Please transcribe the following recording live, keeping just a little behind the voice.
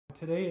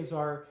Today is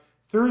our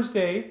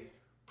Thursday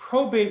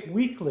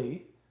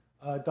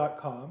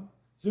probateweekly.com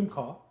Zoom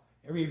call.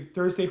 Every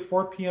Thursday,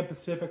 4 p.m.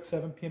 Pacific,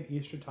 7 p.m.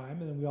 Eastern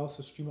Time. And then we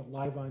also stream it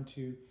live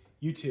onto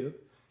YouTube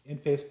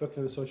and Facebook and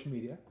other social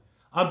media.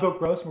 I'm Bill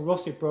Gross. I'm a real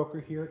estate broker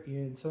here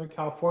in Southern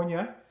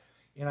California.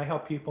 And I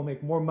help people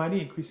make more money,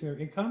 increasing their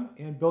income,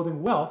 and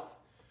building wealth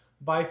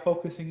by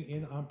focusing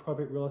in on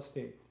probate real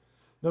estate.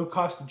 No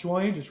cost to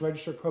join. Just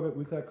register at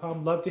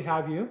probateweekly.com. Love to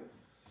have you.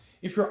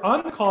 If you're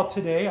on the call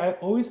today, I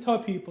always tell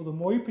people the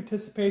more you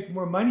participate, the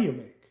more money you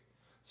make.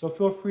 So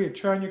feel free to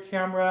turn on your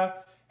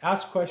camera,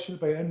 ask questions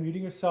by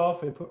unmuting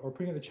yourself or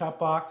putting it in the chat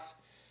box.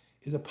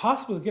 Is it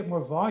possible to get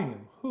more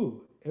volume?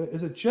 Who?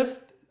 Is it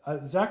just,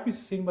 Zachary's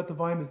saying about the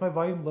volume. Is my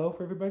volume low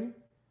for everybody?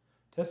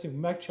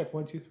 Testing, mic check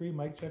 1, 2, 3,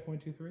 mic check 1,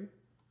 2, 3.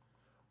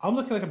 I'm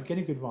looking like I'm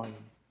getting good volume.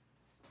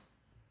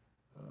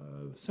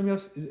 Somebody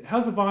else,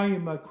 how's the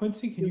volume,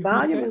 Quincy? Can you hear me?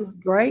 Volume is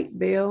great,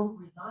 Bill.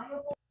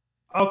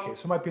 Okay,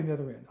 so it might be on the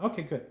other end.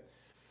 Okay, good.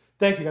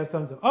 Thank you, got a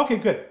thumbs up. Okay,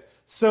 good.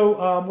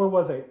 So where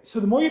was I? So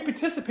the more you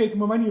participate, the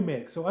more money you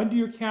make. So undo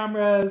your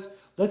cameras,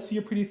 let's see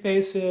your pretty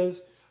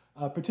faces.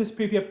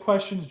 Participate if you have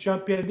questions,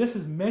 jump in. This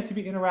is meant to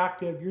be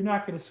interactive. You're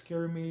not going to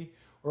scare me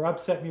or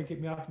upset me or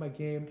get me off my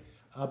game,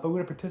 but we're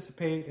going to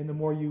participate, and the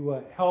more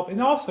you help. And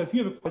also, if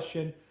you have a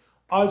question,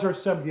 odds are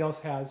somebody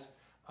else has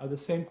the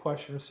same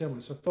question or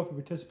similar. So feel free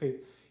to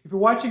participate. If you're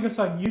watching us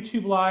on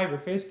YouTube Live or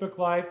Facebook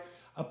Live,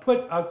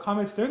 put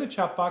comments there in the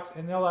chat box,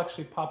 and they'll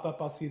actually pop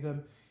up. I'll see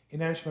them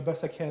and answer my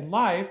best I can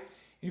live.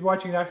 If you're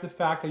watching it after the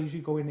fact, I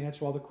usually go in and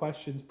answer all the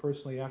questions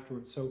personally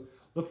afterwards. So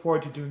look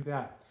forward to doing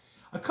that.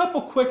 A couple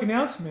quick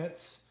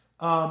announcements.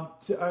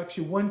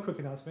 Actually, one quick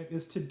announcement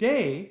is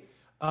today,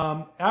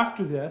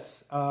 after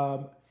this,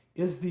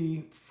 is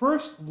the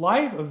first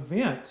live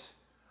event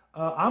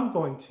I'm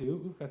going to.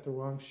 We've got the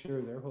wrong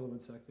share there. Hold on 1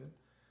 second.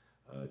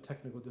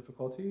 Technical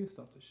difficulty.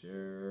 Stop the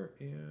share.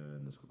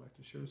 And let's go back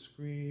to share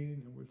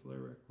screen. And where's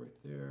Lyric? Right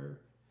there.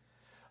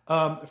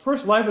 The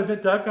first live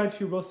event that I've gone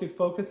to, Real Estate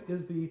Focus,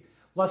 is the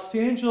Los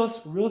Angeles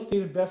Real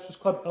Estate Investors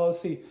Club,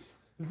 LLC.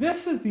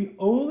 This is the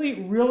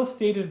only real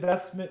estate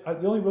investment,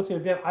 the only real estate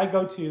event I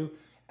go to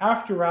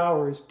after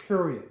hours,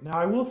 period. Now,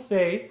 I will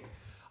say,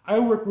 I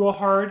work real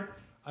hard.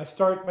 I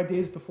start my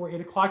days before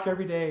 8 o'clock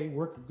every day,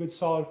 work a good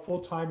solid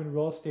full-time in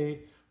real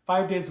estate,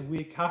 5 days a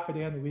week, half a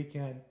day on the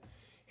weekend.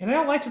 And I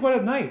don't like to go out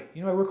at night.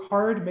 You know, I work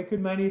hard to make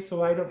good money,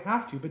 so I don't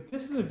have to. But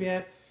this is an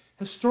event,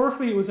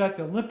 historically it was at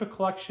the Olympic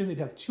Collection. They'd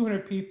have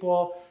 200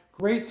 people,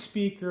 great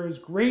speakers,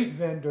 great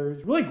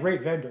vendors, really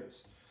great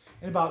vendors.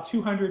 And about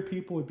 200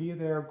 people would be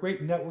there,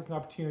 great networking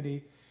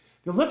opportunity.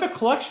 The Olympic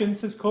Collection,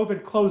 since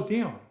COVID, closed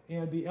down.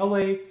 And the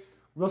LA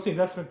Real Estate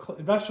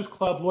Investors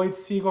Club, Lloyd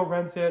Siegel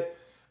runs it.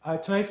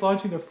 Tonight's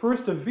launching their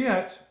first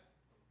event,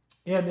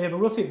 and they have a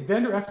real estate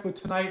vendor expo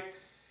tonight.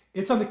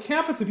 It's on the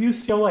campus of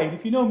UCLA. And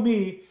if you know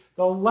me,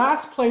 the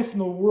last place in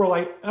the world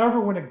I ever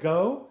want to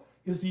go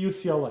is the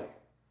UCLA.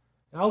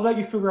 And I'll let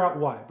you figure out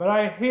why. But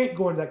I hate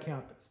going to that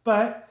campus.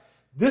 But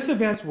this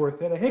event's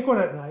worth it. I hate going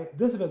out at night.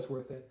 This event's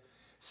worth it.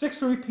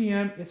 6:30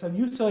 p.m. It's on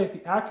UCLA at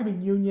the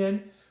Ackerman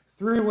Union,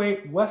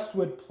 308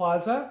 Westwood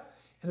Plaza.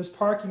 And there's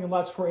parking in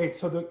lots 4-8.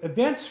 So the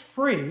event's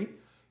free.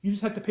 You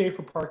just have to pay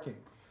for parking.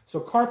 So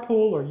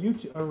carpool or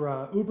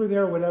Uber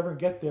there, or whatever, and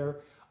get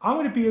there. I'm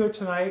going to be there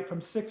tonight from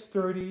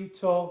 6:30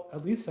 till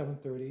at least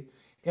 7:30.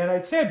 And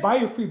I'd say I'd buy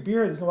you a free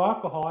beer. There's no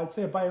alcohol. I'd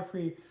say I'd buy you a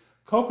free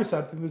Coke or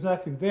something. There's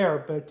nothing there.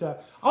 But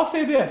I'll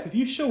say this. If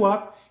you show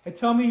up and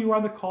tell me you were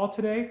on the call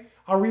today,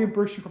 I'll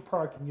reimburse you for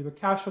parking, either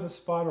cash on the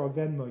spot or I'll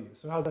Venmo you.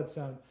 So how's that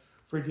sound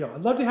for a deal?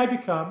 I'd love to have you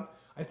come.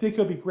 I think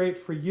it'll be great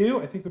for you.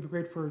 I think it'll be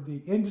great for the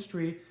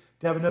industry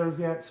to have another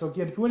event. So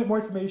again, if you want more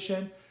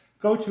information,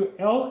 go to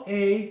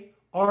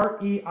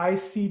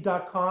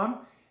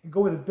LAREIC.com and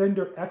go where the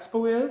vendor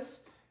expo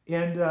is.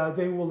 And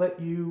they will let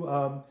you,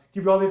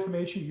 give you all the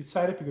information. You can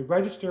sign up, you can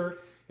register.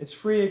 It's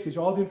free. It gives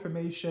you all the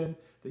information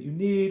that you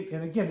need.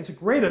 And again, it's a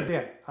great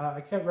event.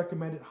 I can't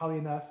recommend it highly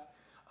enough.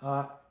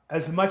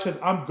 As much as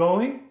I'm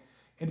going,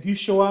 and if you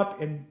show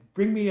up and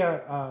bring me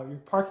your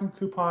parking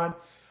coupon,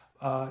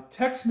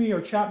 text me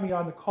or chat me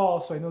on the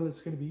call so I know that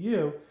it's going to be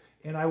you,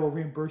 and I will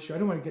reimburse you. I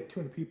don't want to get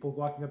 200 people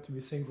walking up to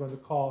me saying we're on the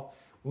call.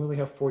 We only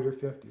have 40 or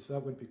 50, so that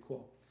wouldn't be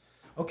cool.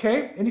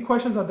 Okay, any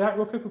questions on that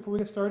real quick before we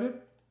get started?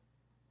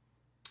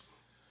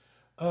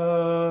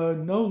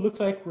 No, looks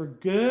like we're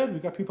good. We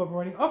got people up and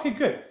running. Okay,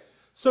 good.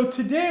 So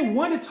today I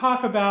want to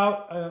talk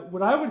about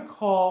what I would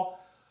call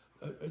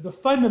the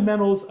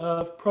fundamentals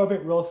of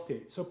probate real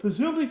estate. So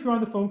presumably if you're on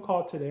the phone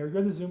call today or you're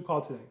on the Zoom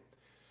call today,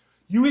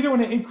 you either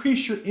want to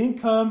increase your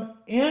income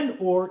and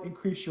or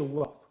increase your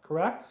wealth,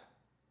 correct?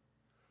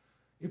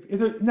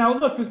 Now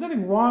look, there's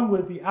nothing wrong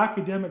with the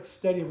academic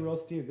study of real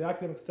estate, the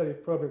academic study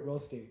of probate real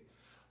estate.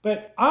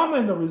 But I'm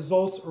in the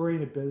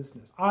results-oriented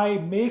business. I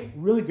make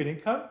really good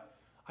income.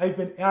 I've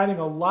been adding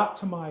a lot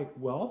to my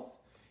wealth,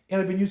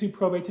 and I've been using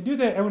probate to do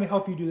that. I want to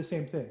help you do the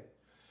same thing.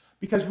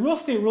 Because real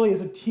estate really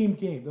is a team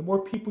game. The more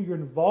people you're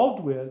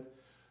involved with,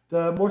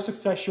 the more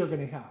success you're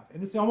going to have.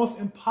 And it's almost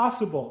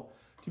impossible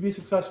to be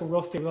successful in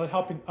real estate without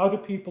helping other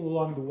people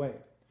along the way.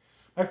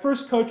 My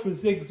first coach was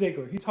Zig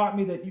Ziglar. He taught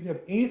me that you can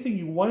have anything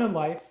you want in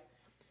life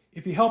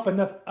if you help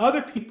enough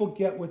other people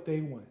get what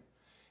they want.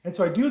 And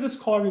so I do this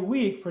call every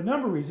week for a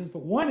number of reasons,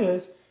 but one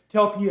is to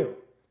help you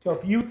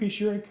increase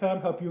your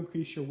income, help you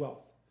increase your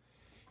wealth.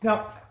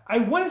 Now, I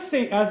want to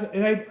say,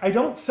 and I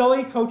don't sell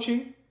any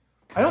coaching.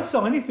 I don't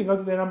sell anything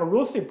other than I'm a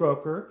real estate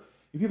broker.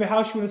 If you have a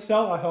house you want to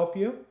sell, I'll help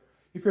you.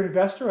 If you're an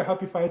investor, I'll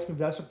help you find some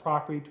investment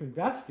property to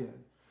invest in.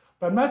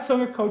 But I'm not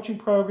selling a coaching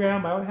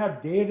program. I don't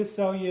have data to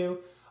sell you.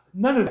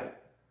 None of that.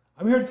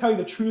 I'm here to tell you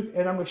the truth,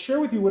 and I'm going to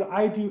share with you what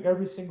I do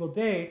every single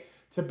day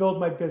to build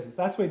my business.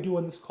 That's what I do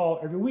on this call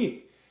every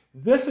week.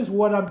 This is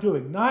what I'm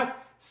doing,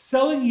 not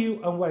selling you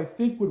on what I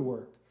think would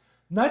work,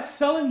 not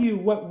selling you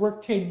what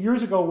worked 10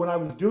 years ago when I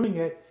was doing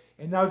it,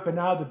 and now I've been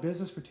out of the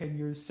business for 10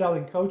 years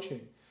selling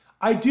coaching.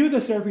 I do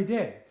this every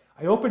day.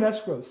 I open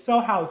escrows,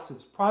 sell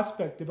houses,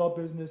 prospect, develop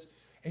business,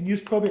 and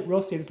use probate real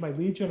estate as my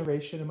lead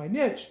generation and my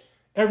niche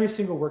every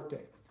single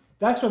workday.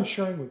 That's what I'm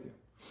sharing with you.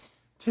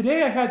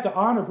 Today I had the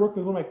honor of working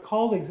with one of my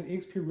colleagues at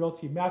eXp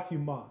Realty, Matthew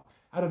Ma,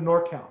 out of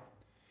NorCal.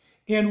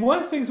 And one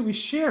of the things that we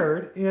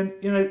shared, and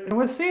I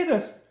want to say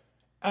this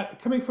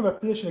coming from a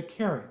position of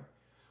caring,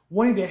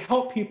 wanting to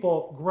help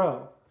people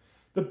grow.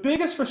 The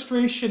biggest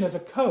frustration as a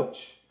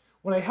coach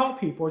when I help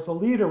people, or as a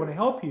leader when I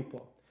help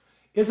people,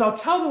 is I'll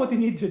tell them what they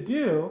need to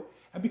do,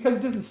 and because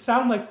it doesn't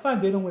sound like fun,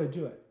 they don't want to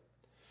do it.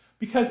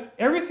 Because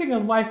everything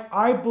in life,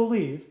 I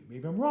believe,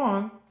 maybe I'm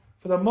wrong,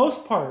 for the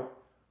most part,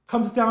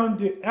 comes down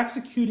to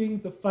executing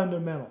the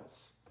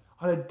fundamentals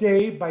on a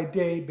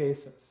day-by-day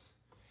basis.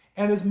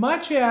 And as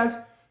much as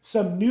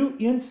some new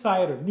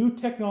insight or new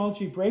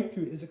technology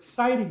breakthrough is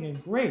exciting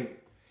and great,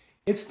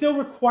 it still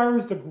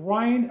requires the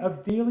grind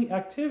of daily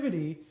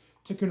activity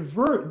to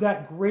convert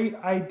that great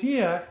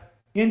idea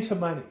into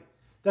money,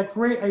 that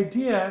great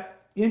idea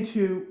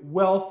into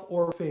wealth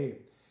or fame.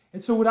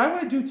 And so what I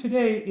want to do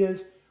today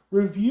is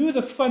review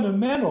the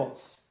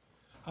fundamentals.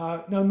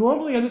 Now,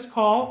 normally on this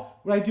call,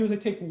 what I do is I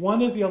take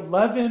one of the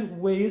 11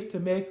 ways to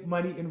make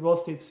money in real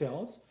estate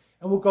sales,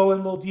 and we'll go in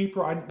a little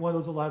deeper on one of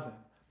those 11.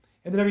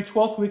 And then every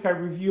 12th week, I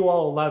review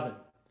all 11.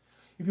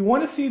 If you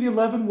want to see the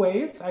 11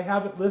 ways, I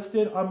have it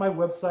listed on my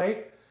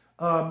website,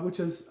 which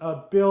is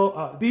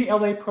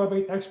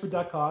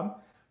thelaprobateexpert.com,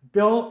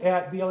 bill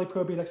at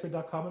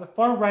thelaprobateexpert.com. On the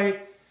far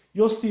right,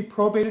 you'll see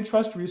probate and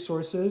trust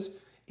resources.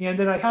 And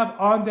then I have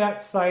on that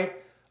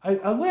site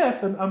a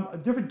list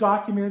of different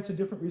documents and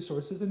different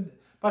resources. And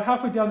about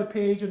halfway down the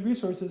page in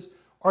resources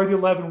are the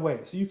 11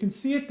 ways. So you can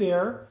see it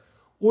there,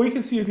 or you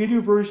can see a video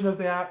version of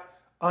that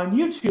on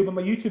YouTube, on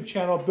my YouTube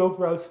channel, Bill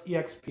Gross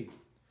EXP.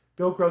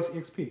 Bill Gross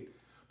EXP.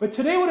 But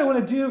today what I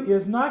want to do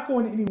is not go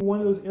into any one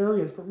of those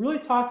areas, but really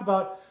talk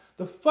about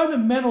the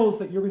fundamentals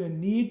that you're going to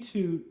need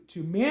to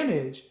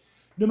manage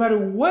no matter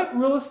what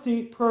real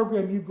estate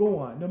program you go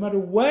on, no matter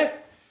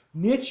what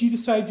niche you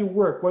decide to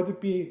work, whether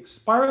it be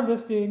expired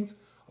listings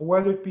or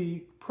whether it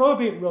be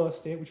probate real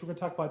estate, which we're going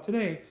to talk about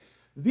today.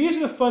 These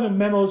are the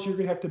fundamentals you're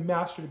going to have to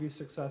master to be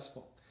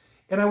successful.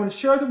 And I want to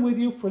share them with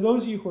you for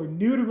those of you who are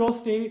new to real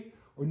estate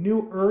or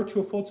newer to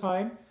a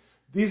full-time.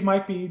 These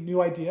might be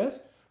new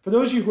ideas. For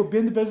those of you who have been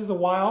in the business a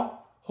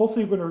while,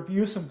 hopefully we're going to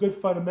review some good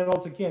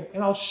fundamentals again.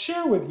 And I'll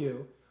share with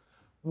you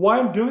why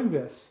I'm doing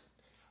this.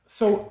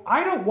 So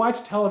I don't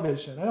watch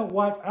television. I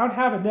don't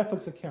have a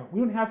Netflix account.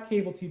 We don't have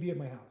cable TV at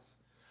my house.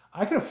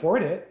 I can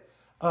afford it.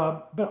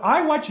 But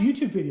I watch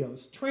YouTube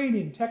videos,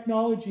 training,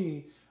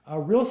 technology,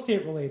 real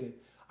estate related.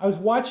 I was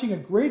watching a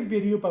great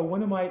video by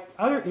one of my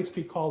other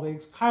XP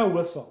colleagues, Kyle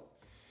Whistle.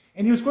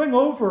 And he was going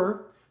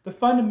over the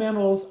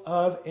fundamentals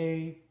of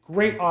a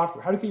great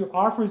offer, how to get your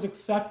offers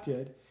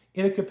accepted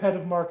in a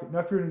competitive market. Now,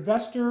 if you're an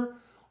investor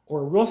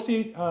or a real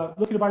estate,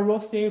 looking to buy real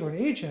estate, or an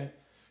agent,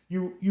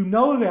 you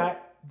know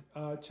that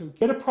to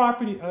get a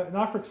property, an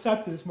offer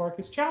accepted in this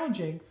market is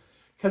challenging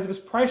because of its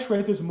price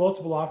rate. There's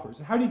multiple offers.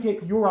 And how do you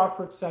get your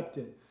offer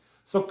accepted?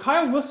 So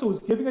Kyle Whistle was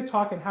giving a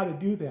talk on how to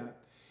do that.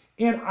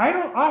 And I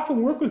don't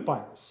often work with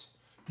buyers.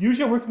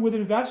 Usually I'm working with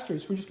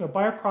investors who are just going to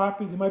buy a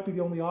property. They might be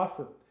the only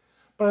offer.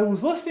 But I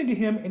was listening to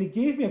him, and he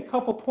gave me a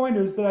couple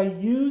pointers that I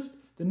used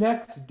the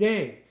next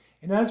day.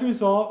 And as a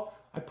result,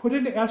 I put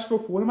into escrow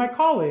for one of my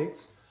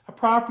colleagues a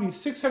property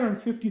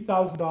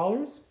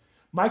 $650,000.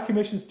 My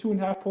commission is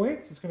 2.5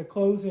 points. It's going to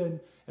close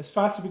in as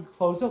fast as we can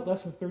close it,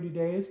 less than 30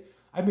 days.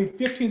 I made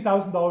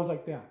 $15,000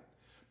 like that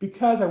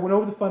because I went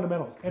over the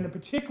fundamentals, and in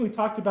particularly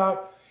talked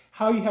about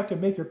how you have to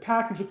make your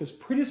package look as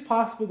pretty as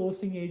possible to the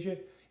listing agent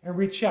and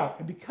reach out.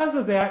 And because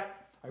of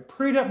that, I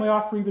prettied up my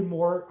offer even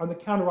more on the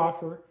counter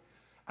offer.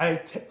 I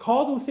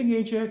called the listing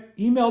agent,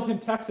 emailed him,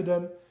 texted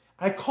him.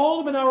 I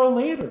called him an hour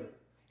later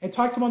and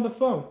talked to him on the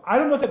phone. I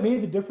don't know if that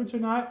made the difference or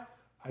not.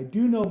 I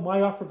do know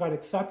my offer got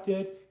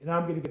accepted and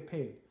I'm going to get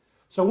paid.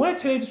 So I want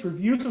to today just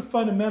review some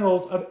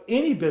fundamentals of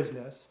any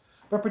business,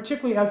 but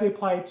particularly as they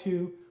apply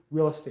to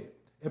real estate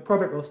and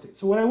probate real estate.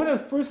 So what I want to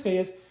first say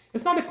is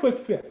it's not a quick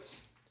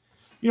fix.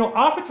 You know,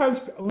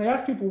 oftentimes when I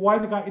ask people why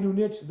they got into a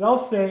niche, they'll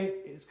say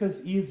it's because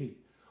it's easy.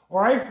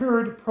 Or I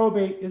heard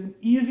probate is an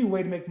easy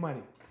way to make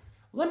money.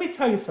 Let me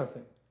tell you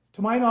something.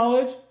 To my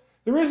knowledge,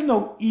 there is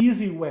no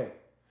easy way.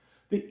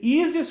 The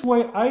easiest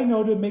way I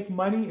know to make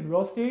money in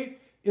real estate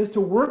is to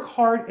work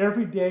hard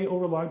every day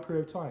over a long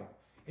period of time.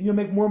 And you'll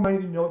make more money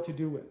than you know what to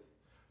do with.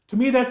 To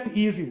me, that's the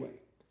easy way.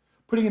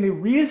 Putting in a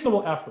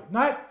reasonable effort,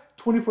 not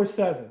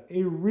 24/7,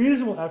 a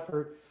reasonable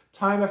effort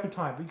time after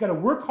time. But you got to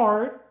work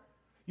hard,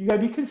 you got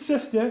to be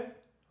consistent,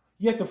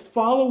 you have to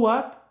follow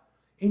up,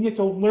 and you have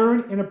to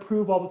learn and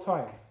improve all the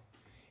time.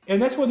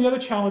 And that's one of the other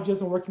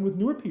challenges in working with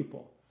newer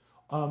people.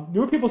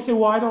 Newer people say,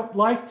 well, I don't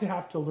like to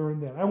have to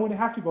learn that. I don't want to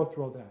have to go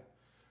through all that.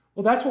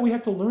 Well, that's what we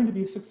have to learn to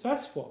be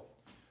successful.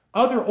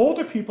 Other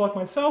older people like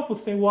myself will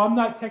say, well, I'm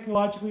not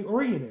technologically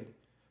oriented.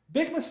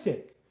 Big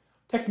mistake.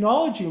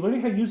 Technology,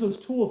 learning how to use those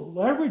tools,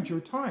 leverage your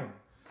time.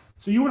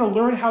 So you want to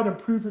learn how to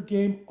improve your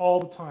game all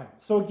the time.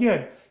 So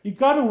again, you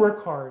got to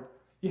work hard.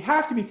 You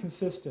have to be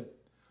consistent.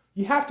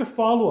 You have to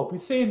follow up. We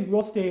say in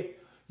real estate,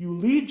 you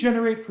lead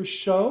generate for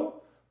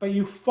show, but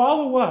you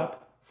follow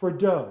up for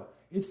dough.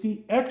 It's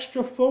the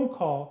extra phone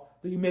call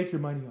that you make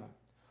your money on.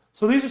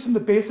 So these are some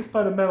of the basic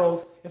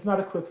fundamentals. It's not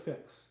a quick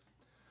fix.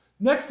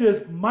 Next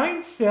is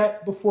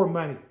mindset before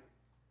money.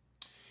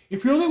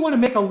 If you really want to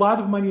make a lot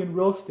of money in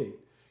real estate,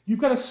 you've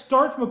got to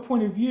start from a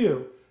point of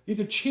view. You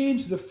have to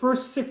change the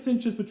first 6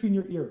 inches between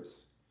your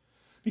ears.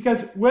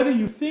 Because whether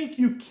you think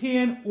you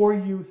can or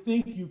you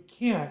think you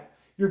can't,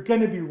 you're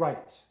going to be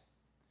right.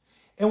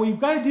 And what you've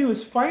got to do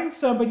is find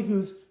somebody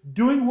who's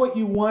doing what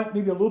you want,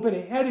 maybe a little bit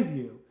ahead of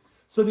you,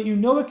 so that you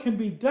know it can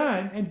be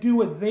done and do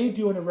what they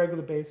do on a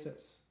regular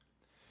basis.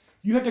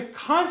 You have to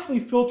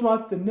constantly filter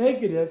out the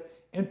negative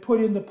and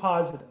put in the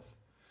positive.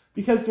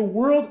 Because the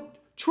world,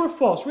 true or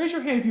false, raise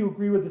your hand if you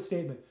agree with the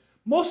statement.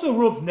 Most of the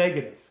world's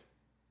negative.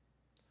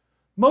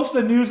 Most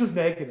of the news is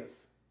negative.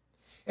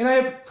 And I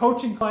have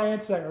coaching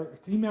clients that are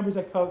team members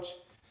I coach,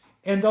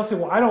 and they'll say,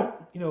 well, I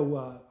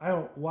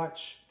don't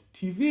watch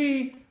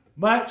TV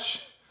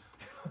much.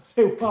 I'll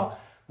say, well,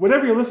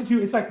 whatever you listen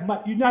to, it's like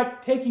you're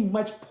not taking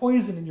much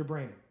poison in your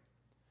brain.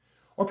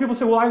 Or people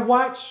say, well,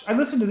 I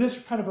listen to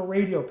this kind of a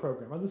radio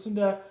program. I listen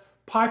to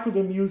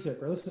popular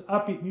music, or I listen to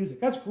upbeat music.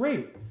 That's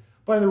great.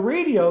 But on the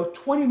radio,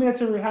 20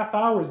 minutes every half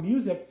hour is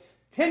music.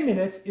 10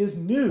 minutes is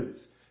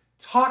news.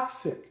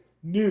 Toxic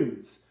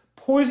news.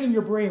 Poison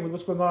your brain with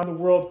what's going on in the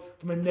world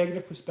from a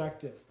negative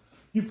perspective.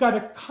 You've got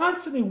to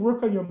constantly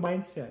work on your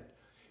mindset.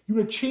 You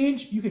can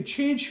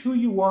change who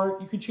you are,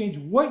 you can change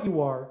what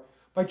you are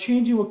by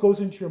changing what goes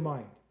into your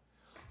mind.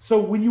 So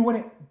when you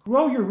want to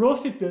grow your real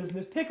estate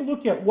business, take a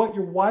look at what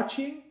you're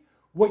watching,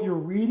 what you're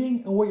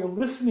reading, and what you're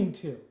listening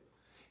to.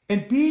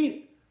 And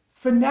be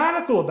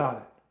fanatical about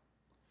it.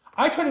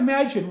 I try to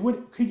imagine,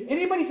 could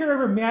anybody here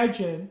ever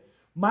imagine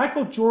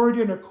Michael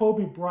Jordan or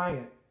Kobe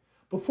Bryant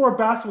before a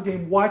basketball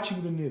game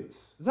watching the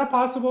news? Is that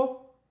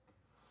possible?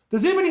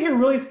 Does anybody here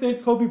really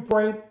think Kobe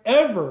Bryant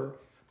ever,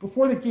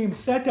 before the game,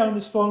 sat down on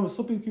his phone and was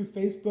flipping through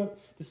Facebook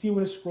to see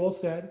what his scroll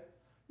said?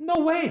 No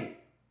way.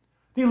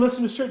 They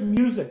listen to certain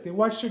music. They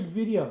watch certain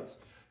videos.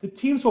 The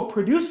teams will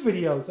produce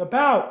videos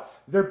about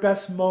their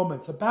best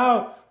moments,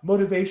 about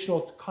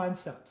motivational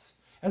concepts.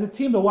 As a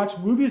team, they'll watch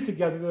movies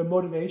together that are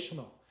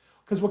motivational.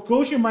 Because what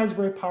goes in your mind is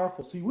very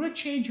powerful. So you want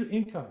to change your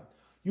income.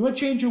 You want to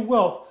change your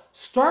wealth.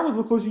 Start with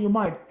what goes in your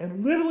mind.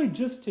 And literally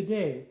just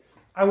today,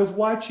 I was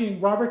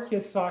watching Robert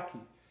Kiyosaki,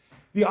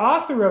 the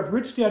author of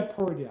Rich Dad,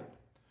 Poor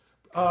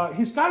Dad.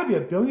 He's got to be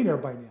a billionaire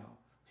by now.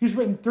 He's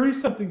written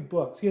 30-something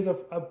books. He has a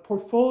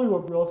portfolio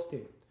of real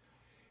estate.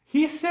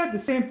 He said the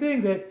same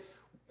thing, that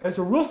as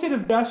a real estate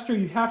investor,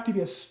 you have to be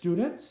a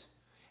student.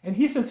 And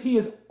he says he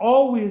is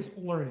always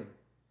learning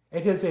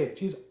at his age.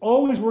 He's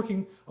always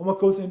working on what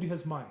goes into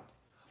his mind.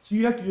 So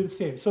you have to do the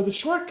same. So the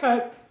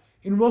shortcut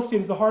in real estate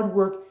is the hard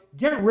work.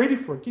 Get ready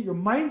for it. Get your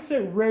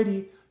mindset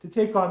ready to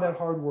take on that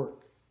hard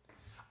work.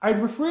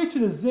 I'd refer you to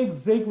the Zig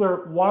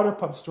Ziglar water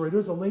pump story.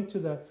 There's a link to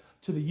the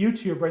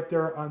YouTube right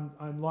there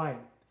online.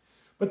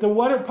 But the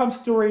water pump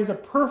story is a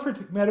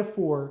perfect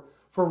metaphor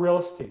for real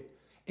estate.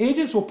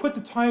 Agents will put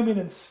the time in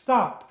and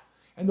stop,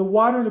 and the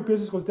water in the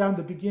business goes down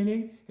to the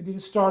beginning, and then you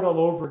start all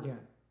over again.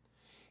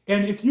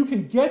 And if you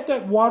can get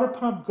that water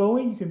pump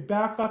going, you can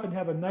back off and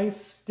have a nice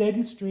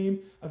steady stream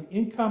of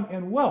income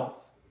and wealth.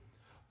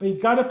 But you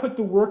got to put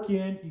the work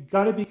in, you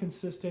got to be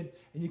consistent,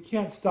 and you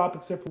can't stop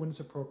except for when it's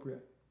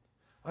appropriate.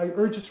 I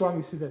urge you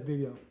strongly to see that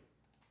video.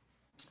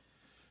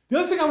 The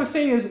other thing I want to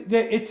say is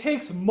that it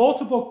takes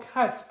multiple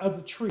cuts of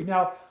the tree.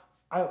 Now,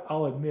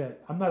 I'll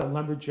admit, I'm not a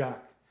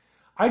lumberjack.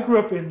 I grew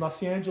up in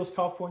Los Angeles,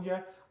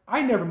 California.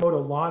 I never mowed a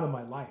lawn in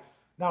my life.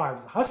 Now, I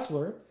was a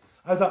hustler.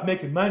 I was out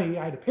making money.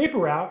 I had a paper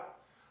route,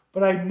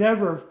 but I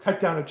never cut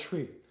down a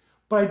tree.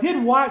 But I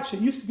did watch, it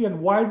used to be on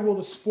Wide World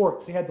of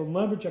Sports. They had the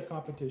lumberjack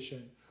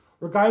competition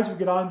where guys would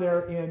get on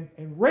there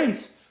and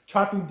race,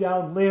 chopping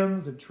down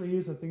limbs and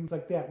trees and things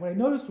like that. What I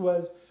noticed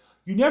was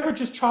you never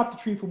just chop the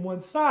tree from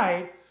one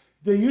side.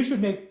 They usually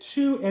make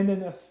two and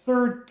then a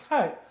third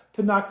cut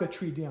to knock the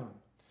tree down.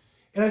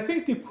 And I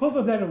think the equivalent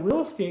of that in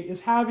real estate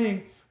is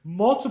having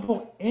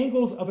multiple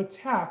angles of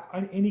attack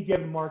on any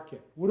given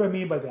market. What do I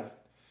mean by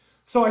that?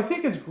 So I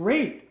think it's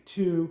great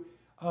to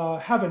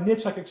have a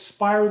niche like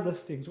expired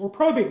listings or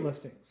probate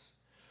listings.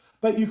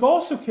 But you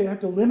also can have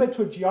to limit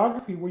to a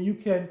geography where you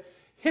can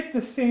hit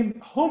the same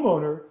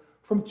homeowner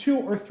from 2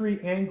 or 3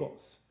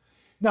 angles.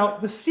 Now,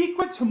 the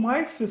secret to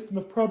my system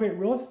of probate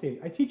real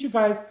estate, I teach you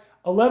guys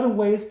 11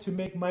 ways to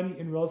make money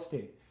in real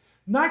estate.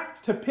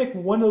 Not to pick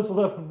one of those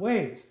 11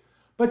 ways,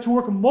 but to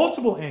work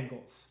multiple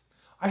angles.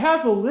 I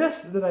have the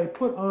list that I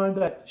put on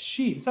that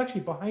sheet. It's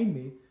actually behind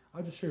me.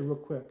 I'll just show you real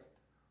quick.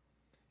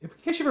 In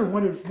case you ever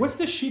wondered, what's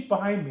this sheet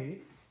behind me?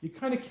 You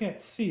kind of can't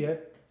see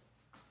it.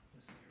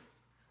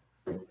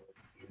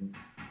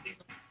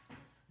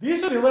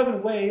 These are the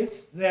 11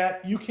 ways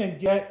that you can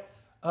get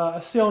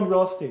a sale in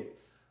real estate.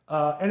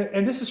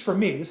 And this is for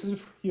me. This is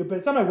for you, but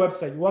it's on my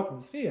website. You're welcome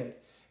to see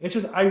it. It's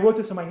just, I wrote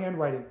this in my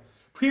handwriting.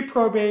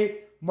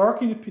 Pre-probate,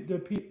 marketing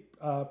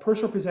the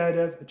personal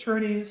representative,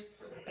 attorneys,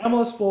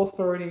 MLS full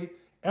authority,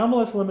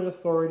 MLS limited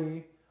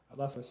authority. I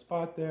lost my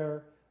spot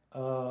there.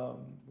 Where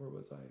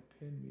was I?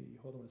 Pin me.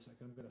 Hold on a second.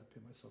 I'm going to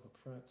pin myself up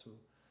front so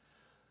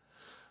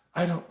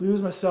I don't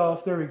lose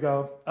myself. There we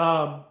go.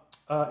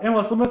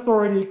 MLS limited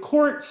authority,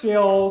 court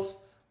sales,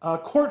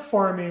 court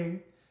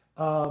farming,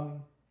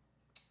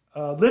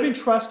 living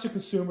trust to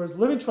consumers,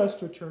 living trust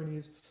to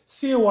attorneys,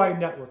 COI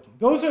networking.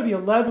 Those are the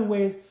 11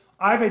 ways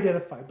I've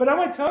identified. But I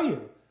want to tell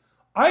you,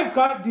 I've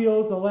got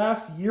deals the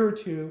last year or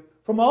two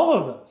from all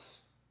of those.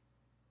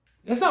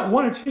 It's not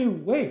 1 or 2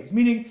 ways,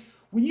 meaning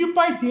when you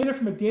buy data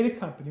from a data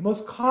company,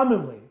 most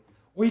commonly,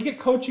 or you get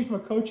coaching from a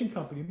coaching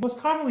company, most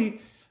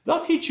commonly,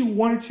 they'll teach you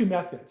 1 or 2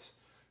 methods.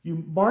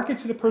 You market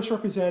to the personal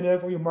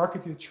representative or you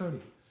market to the attorney.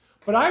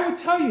 But I would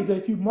tell you that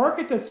if you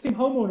market that same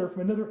homeowner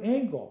from another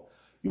angle,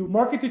 you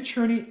market the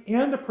attorney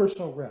and the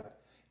personal rep,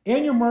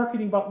 and you're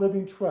marketing about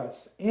living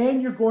trusts,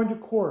 and you're going to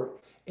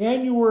court,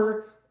 and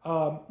you're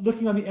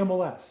looking on the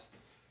MLS,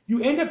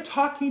 you end up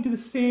talking to the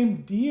same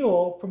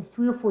deal from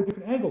 3 or 4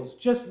 different angles.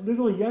 Just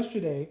literally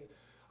yesterday,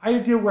 I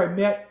had a deal where I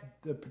met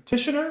the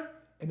petitioner,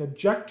 an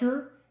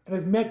objector, and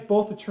I've met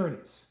both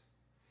attorneys.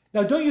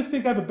 Now, don't you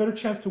think I have a better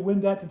chance to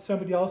win that than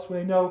somebody else when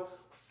I know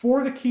 4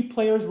 of the key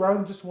players rather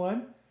than just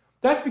 1?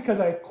 That's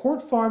because I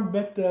court farmed,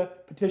 met the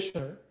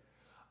petitioner.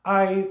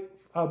 I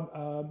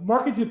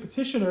marketed the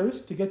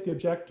petitioners to get the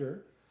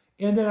objector,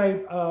 and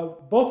then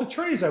both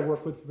attorneys I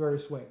work with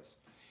various ways.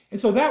 And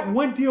so that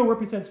one deal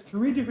represents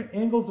 3 different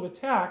angles of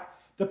attack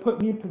that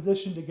put me in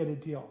position to get a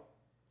deal.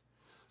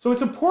 So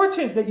it's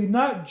important that you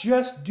not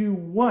just do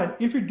one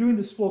if you're doing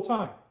this full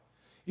time.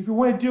 If you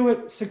want to do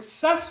it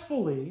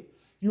successfully,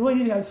 you really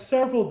need to have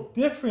several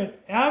different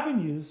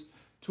avenues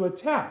to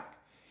attack.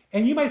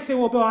 And you might say,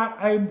 well, Bill,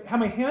 I have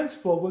my hands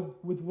full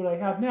with what I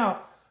have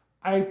now.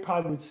 I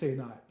probably would say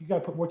not. You got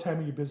to put more time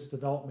in your business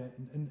development.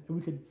 And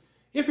we could,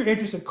 if you're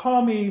interested,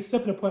 call me,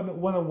 set an appointment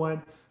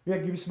one-on-one. Maybe I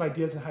can give you some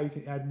ideas on how you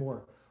can add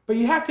more. But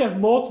you have to have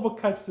multiple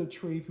cuts to the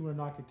tree if you want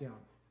to knock it down.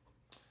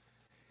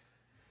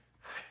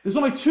 There's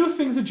only 2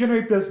 things that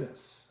generate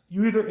business.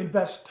 You either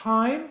invest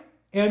time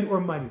and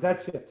or money.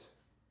 That's it.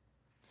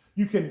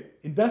 You can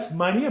invest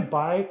money and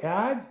buy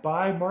ads,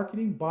 buy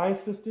marketing, buy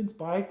assistants,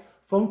 buy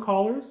phone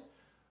callers.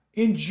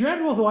 In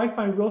general, though, I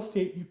find real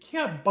estate, you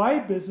can't buy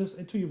business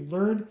until you've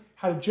learned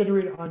how to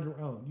generate it on your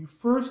own. You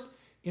first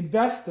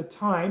invest the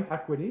time,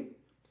 equity,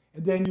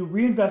 and then you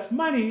reinvest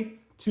money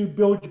to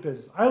build your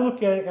business. I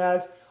look at it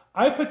as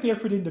I put the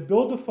effort in to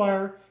build the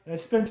fire, and I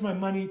spend some of my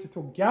money to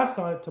throw gas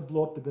on it to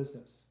blow up the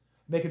business,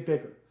 make it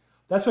bigger.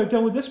 That's what I've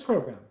done with this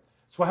program.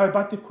 That's why I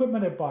bought the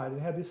equipment I bought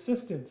and had the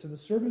assistants and the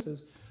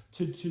services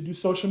to do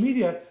social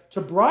media,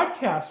 to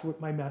broadcast with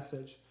my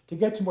message, to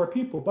get to more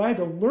people. But I had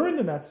to learn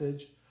the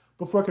message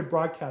before I could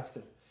broadcast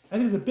it. I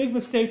think it's a big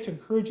mistake to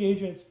encourage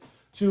agents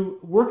to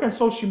work on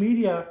social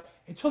media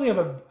until they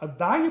have a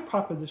value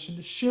proposition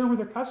to share with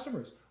their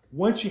customers.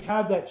 Once you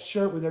have that,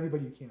 share it with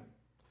everybody you can.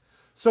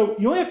 So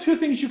you only have 2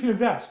 things you can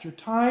invest, your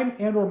time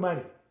and or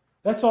money.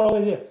 That's all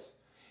it is.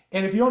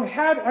 And if you don't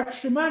have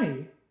extra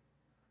money,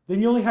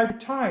 then you only have your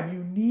time.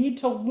 You need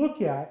to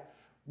look at,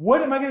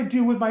 what am I going to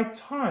do with my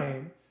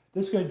time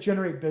that's going to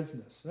generate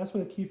business? And that's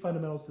one of the key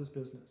fundamentals to this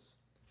business.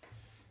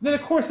 And then,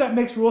 of course, that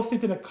makes real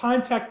estate then a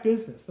contact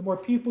business. The more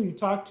people you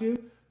talk to,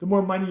 the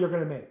more money you're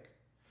going to make.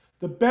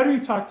 The better you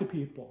talk to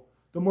people,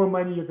 the more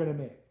money you're going to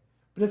make.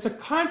 But it's a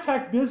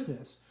contact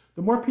business.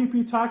 The more people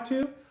you talk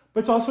to, but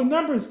it's also a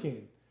numbers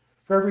game.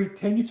 For every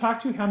 10 you talk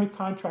to, how many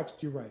contracts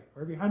do you write?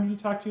 For every 100 you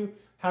talk to,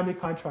 how many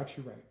contracts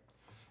you write?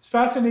 It's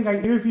fascinating.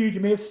 I interviewed, you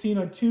may have seen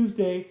on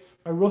Tuesday,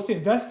 my real estate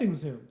investing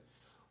Zoom.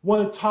 One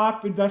of the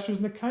top investors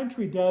in the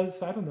country does,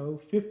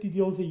 50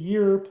 deals a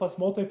year, plus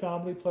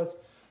multifamily, plus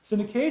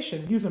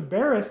syndication. He was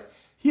embarrassed.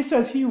 He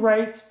says he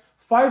writes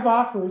 5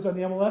 offers on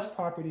the MLS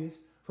properties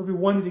for every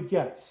 1 that he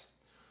gets.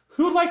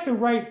 Who'd like to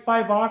write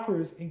 5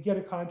 offers and get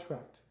a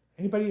contract?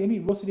 Anybody, any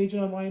real estate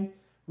agent online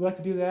would like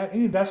to do that?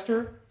 Any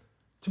investor?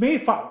 To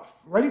me,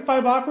 writing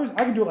 5 offers,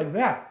 I can do it like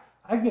that.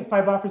 I can get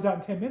 5 offers out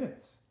in 10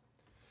 minutes.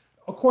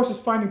 Of course, it's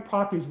finding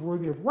properties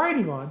worthy of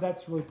writing on.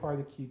 That's really part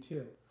of the key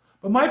too.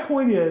 But my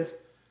point is,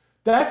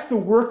 that's the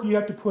work you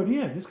have to put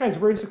in. This guy's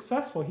very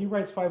successful. He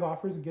writes 5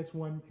 offers and gets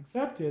 1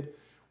 accepted.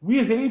 We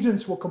as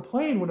agents will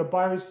complain when a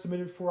buyer has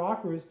submitted 4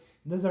 offers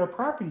and doesn't have a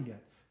property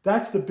yet.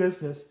 That's the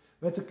business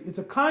It's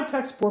a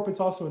contact sport, but it's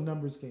also a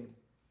numbers game.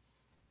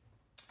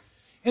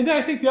 And then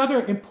I think the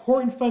other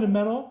important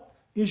fundamental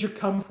is your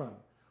come from.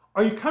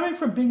 Are you coming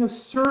from being of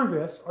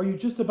service, or are you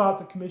just about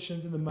the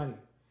commissions and the money?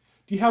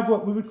 Do you have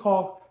what we would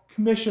call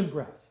commission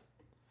breath?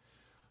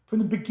 From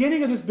the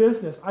beginning of this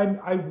business,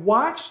 I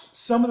watched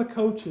some of the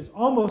coaches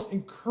almost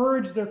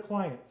encourage their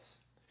clients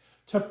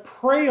to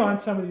prey on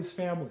some of these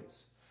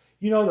families.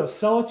 You know, they'll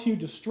sell it to you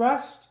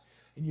distressed,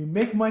 and you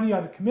make money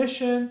on the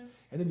commission,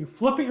 and then you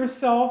flip it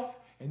yourself,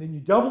 and then you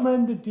double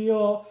end the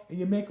deal, and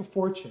you make a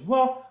fortune.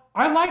 Well,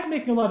 I like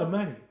making a lot of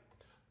money,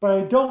 but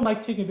I don't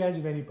like taking advantage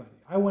of anybody.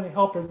 I want to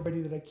help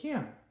everybody that I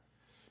can.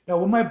 Now,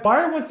 when my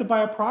buyer wants to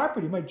buy a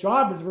property, my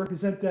job is to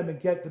represent them and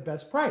get the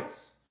best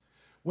price.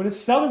 When a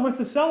seller wants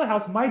to sell a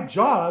house, my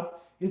job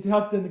is to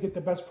help them to get the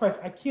best price.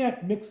 I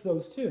can't mix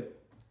those two.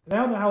 And I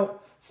don't know how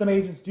some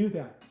agents do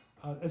that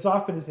as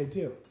often as they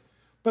do.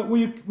 But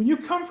when you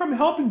come from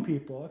helping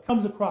people, it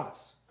comes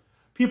across.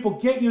 People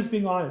get you as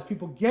being honest.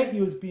 People get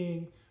you as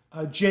being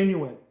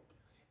genuine.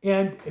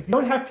 And if you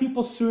don't have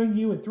people suing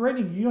you and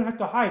threatening you, you don't have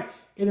to hide.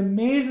 It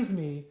amazes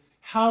me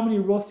how many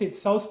real estate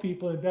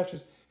salespeople and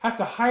investors have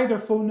to hide their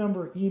phone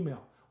number or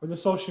email or their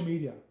social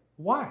media.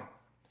 Why?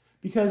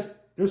 Because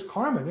there's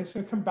karma, and it's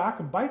going to come back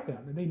and bite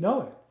them, and they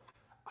know it.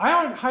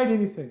 I don't hide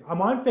anything.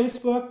 I'm on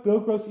Facebook, Bill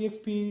Gross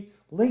EXP,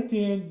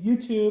 LinkedIn,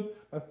 YouTube.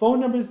 My phone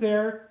number's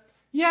there.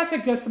 Yes, I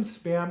get some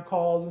spam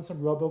calls and some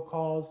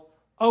robocalls.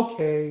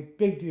 Okay,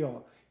 big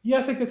deal.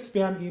 Yes, I get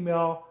spam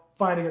email.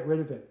 Fine, I get rid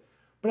of it.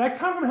 But I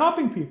come from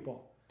helping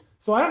people.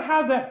 So I don't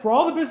have that. For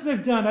all the business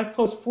I've done, I've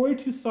closed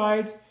 42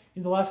 sides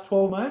in the last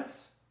 12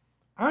 months.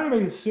 I don't have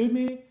anybody who sued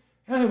me.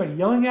 I don't have anybody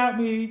yelling at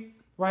me,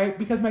 right?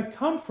 Because my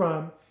come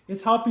from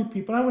is helping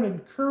people. And I want to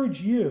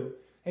encourage you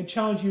and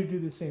challenge you to do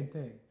the same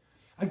thing.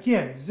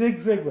 Again, Zig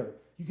Ziglar,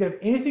 you can have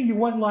anything you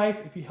want in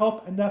life if you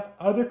help enough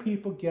other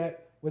people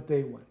get what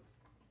they want.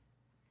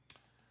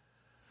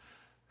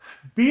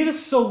 Be the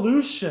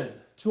solution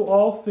to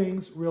all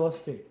things real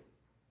estate.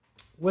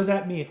 What does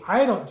that mean?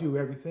 I don't do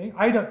everything.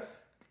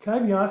 Can I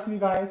be honest with you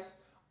guys?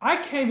 I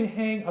can't even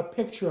hang a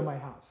picture in my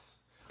house.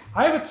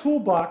 I have a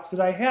toolbox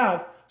that I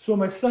have, so when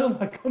my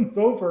son-in-law comes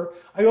over,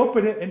 I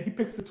open it and he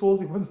picks the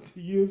tools he wants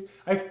to use.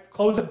 I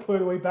close it and put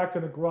it away back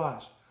in the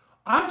garage.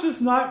 I'm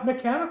just not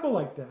mechanical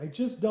like that. I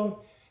just don't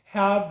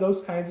have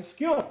those kinds of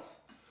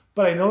skills.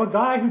 But I know a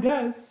guy who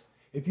does.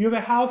 If you have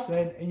a house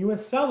and you want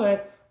to sell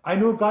it, I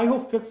know a guy who'll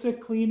fix it,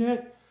 clean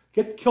it,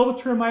 kill the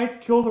termites,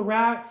 kill the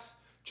rats,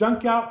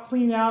 junk out,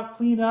 clean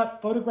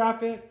up,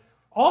 photograph it,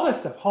 all that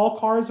stuff, haul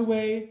cars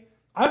away.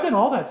 I've done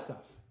all that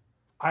stuff.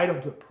 I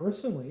don't do it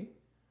personally.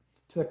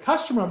 To the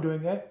customer I'm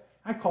doing it,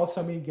 I call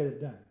somebody and get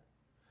it done.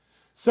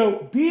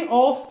 So be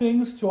all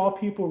things to all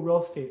people in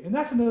real estate. And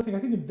that's another thing. I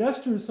think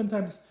investors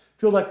sometimes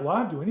feel like, well,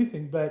 I don't do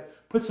anything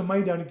but put some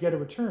money down to get a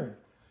return.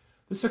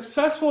 The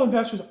successful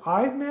investors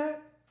I've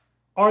met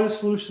are the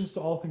solutions to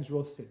all things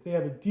real estate. They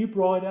have a deep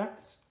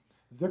Rolodex.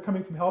 They're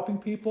coming from helping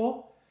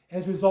people. And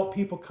as a result,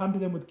 people come to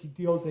them with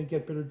deals. They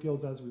get better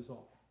deals as a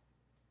result.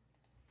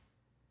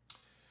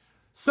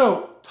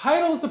 So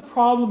title is the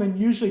problem and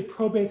usually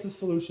probate's the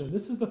solution.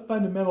 This is the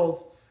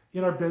fundamentals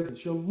in our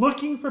business. You're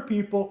looking for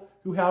people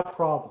who have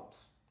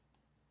problems.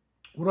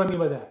 What do I mean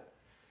by that?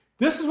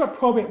 This is what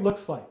probate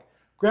looks like.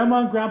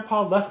 Grandma and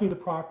grandpa left me the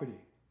property.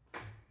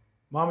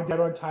 Mom and dad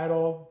are on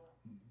title.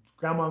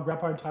 Grandma and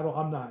grandpa are on title.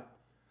 I'm not.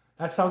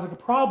 That sounds like a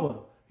problem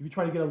if you're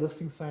trying to get a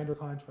listing signed or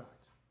contract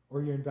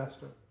or your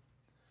investor.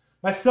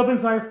 My siblings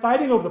and I are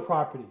fighting over the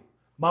property.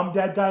 Mom and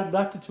dad died,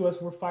 left it to us,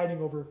 and we're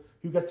fighting over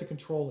who gets to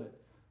control it.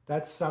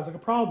 That sounds like a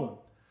problem.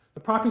 The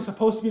property is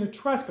supposed to be in a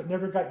trust but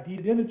never got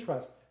deeded in the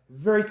trust.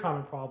 Very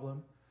common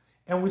problem.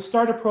 And we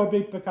started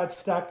probate but got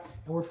stuck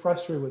and we're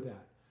frustrated with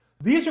that.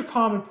 These are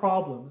common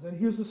problems, and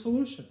here's the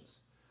solutions.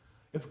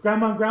 If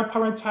grandma and grandpa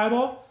are on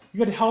title, you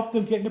got to help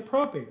them get into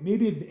probate.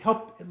 Maybe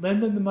help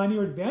lend them the money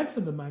or advance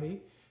them the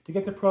money to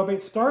get the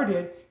probate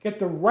started, get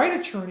the right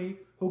attorney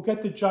who will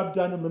get the job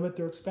done and limit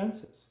their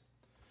expenses.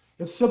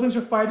 If siblings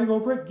are fighting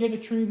over it, get an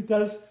attorney that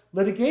does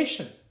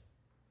litigation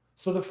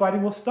so the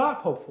fighting will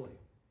stop, hopefully.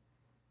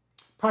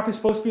 Property is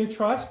supposed to be in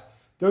trust.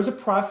 There's a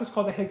process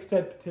called the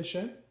Hegstead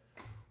petition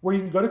where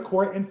you can go to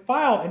court and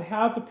file and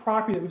have the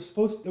property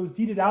that was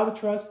deeded out of the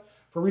trust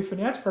for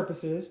refinance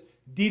purposes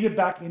deeded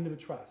back into the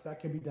trust. That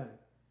can be done.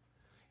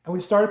 And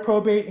we started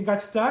probate and got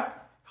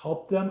stuck.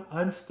 Help them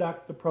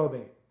unstuck the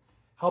probate.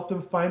 Help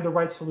them find the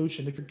right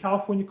solution. If you're in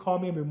California, call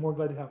me. I'd be more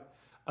glad to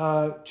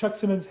help. Chuck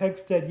Simmons,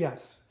 Hegstead,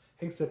 yes.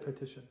 Hegstead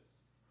petition.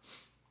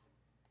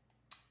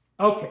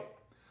 Okay.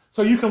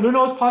 So you can learn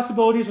all those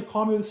possibilities or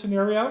call me with a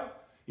scenario.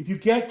 If you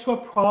get to a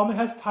problem that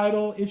has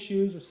title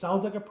issues or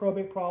sounds like a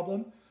probate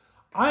problem,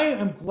 I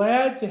am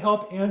glad to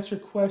help answer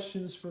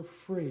questions for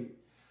free.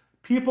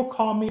 People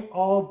call me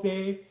all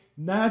day.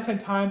 9 out of 10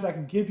 times I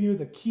can give you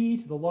the key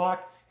to the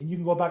lock and you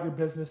can go about your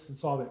business and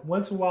solve it.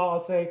 Once in a while I'll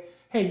say,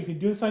 hey, you can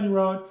do this on your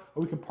own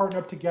or we can partner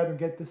up together and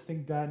get this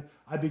thing done.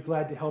 I'd be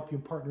glad to help you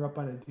and partner up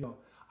on a deal.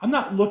 I'm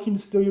not looking to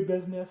steal your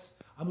business.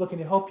 I'm looking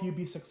to help you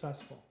be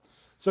successful.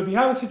 So if you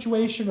have a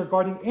situation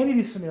regarding any of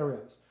these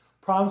scenarios,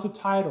 problems with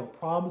title,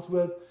 problems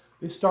with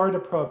they started a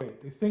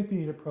probate, they think they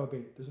need a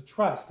probate, there's a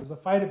trust, there's a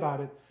fight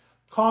about it.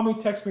 Call me,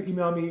 text me,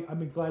 email me. I'd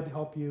be glad to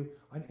help you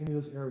on any of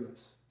those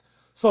areas.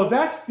 So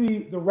that's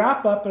the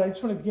wrap up, but I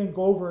just want to again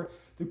go over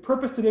the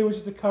purpose today was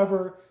just to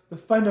cover the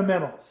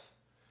fundamentals.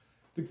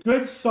 The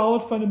good,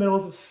 solid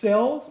fundamentals of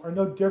sales are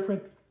no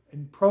different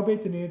in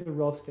probate than any other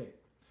real estate.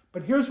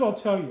 But here's what I'll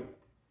tell you.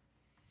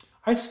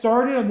 I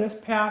started on this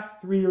path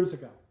 3 years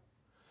ago.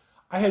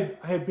 I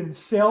had been in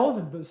sales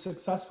and been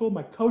successful.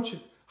 My coach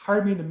had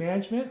hired me into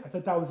management. I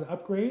thought that was an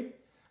upgrade.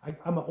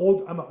 I'm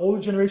an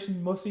older generation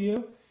than most of you.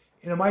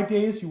 And in my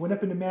days, you went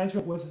up into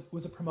management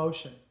was a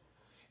promotion.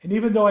 And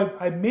even though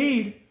I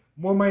made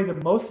more money than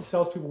most of the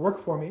salespeople work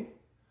for me,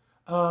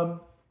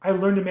 I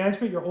learned in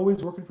management you're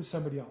always working for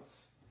somebody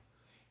else.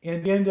 And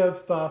at the end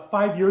of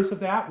 5 years of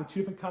that with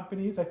 2 different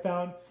companies, I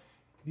found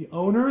the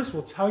owners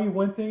will tell you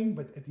one thing,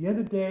 but at the end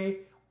of the day,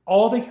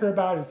 all they care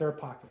about is their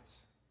pockets,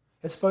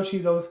 especially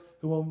those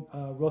who own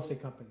real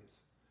estate companies.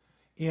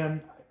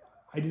 And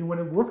I didn't want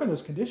to work on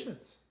those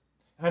conditions.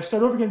 And I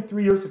started over again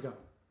 3 years ago.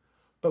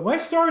 But when I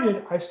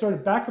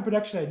started backup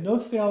production. I had no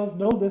sales,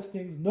 no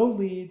listings, no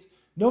leads,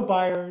 no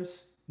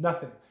buyers,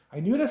 nothing.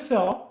 I knew how to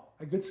sell.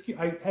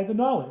 I had the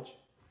knowledge,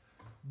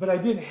 but I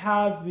didn't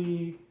have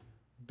the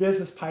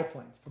business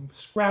pipeline from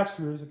scratch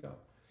 3 years ago.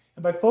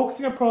 And by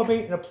focusing on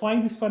probate and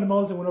applying these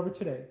fundamentals I went over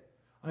today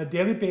on a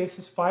daily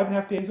basis,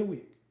 5.5 days a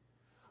week,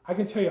 I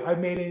can tell you I've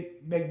made a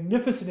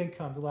magnificent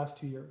income the last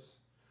 2 years.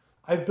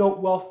 I've built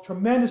wealth,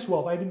 tremendous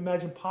wealth I didn't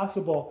imagine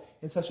possible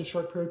in such a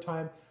short period of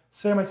time,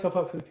 setting myself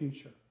up for the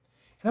future.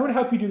 And I want to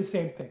help you do the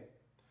same thing.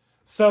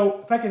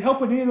 So if I can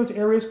help with any of those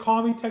areas,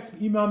 call me, text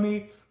me, email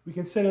me. We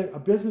can set a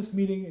business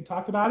meeting and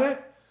talk about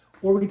it,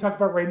 or we can talk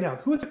about it right now.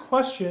 Who has a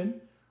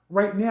question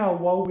right now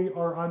while we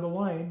are on the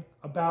line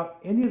about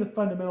any of the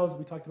fundamentals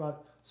we talked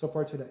about so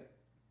far today?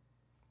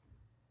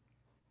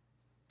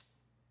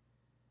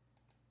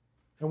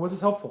 And was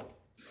this helpful?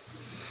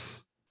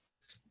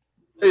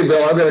 Hey,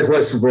 Bill, I've got a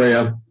question for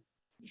you.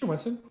 Sure,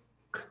 Winston.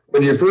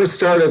 When you first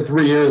started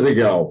 3 years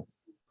ago,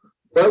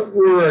 what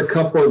were a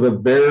couple of the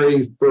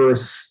very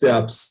first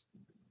steps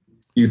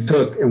you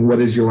took, and what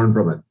did you learn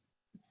from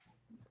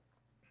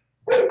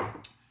it?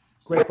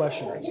 Great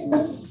question.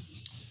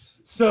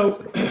 So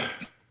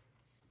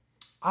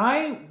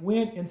I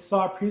went and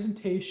saw a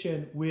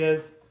presentation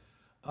with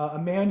a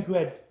man who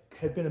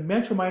had been a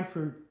mentor of mine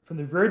from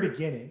the very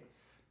beginning,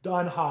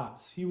 Don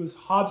Hobbs. He was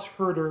Hobbs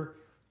Herder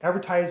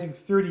advertising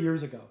 30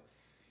 years ago.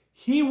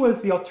 He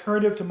was the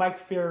alternative to Mike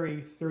Ferry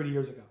 30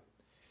 years ago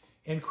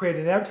and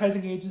created an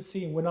advertising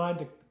agency and went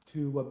on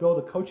to build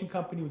a coaching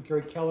company with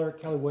Gary Keller,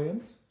 Kelly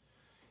Williams.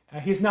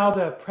 He's now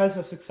the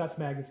president of Success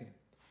Magazine.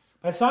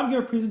 But I saw him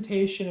give a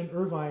presentation in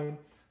Irvine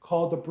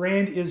called The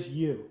Brand Is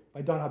You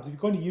by Don Hobbs. If you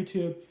go into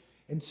YouTube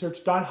and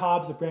search Don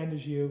Hobbs, The Brand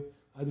Is You,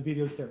 the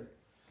video's there.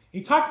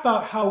 He talked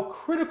about how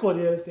critical it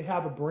is to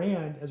have a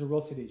brand as a real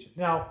estate agent.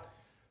 Now,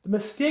 the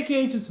mistake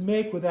agents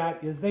make with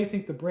that is they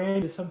think the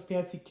brand is some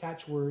fancy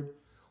catchword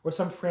or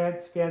some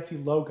fancy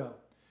logo.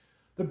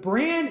 The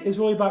brand is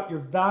really about your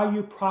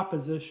value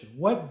proposition.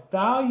 What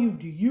value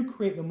do you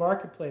create in the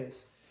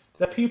marketplace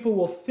that people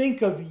will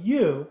think of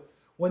you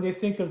when they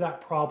think of that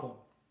problem?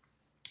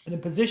 And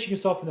then position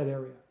yourself in that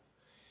area.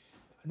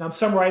 Now I'm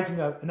summarizing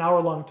an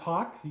hour-long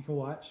talk you can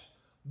watch,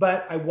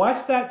 but I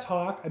watched that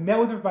talk. I met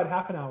with him for about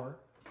half an hour,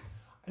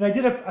 and I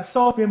did a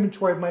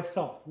self-inventory of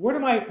myself.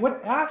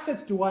 What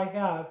assets do I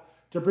have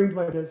to bring to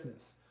my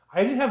business?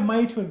 I didn't have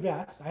money to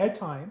invest. I had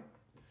time,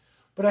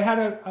 but I had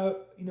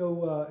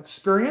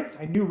experience.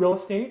 I knew real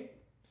estate.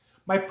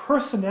 My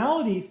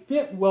personality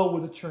fit well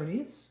with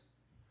attorneys.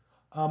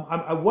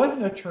 I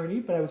wasn't an attorney,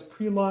 but I was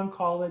pre-law in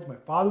college. My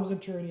father was an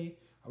attorney.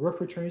 I worked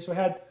for attorneys, so I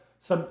had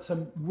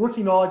some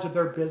working knowledge of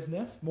their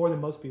business, more than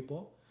most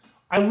people.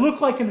 I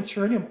look like an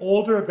attorney. I'm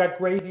older. I've got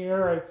gray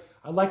hair.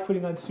 I like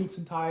putting on suits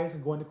and ties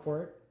and going to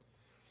court.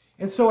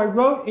 And so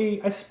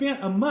I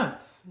spent a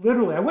month,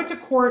 literally. I went to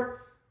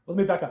court. Well,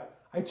 let me back up.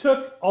 I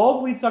took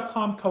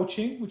alltheleads.com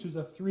coaching, which was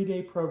a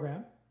 3-day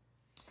program.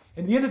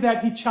 And at the end of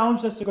that, he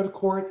challenged us to go to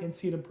court and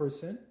see it in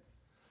person.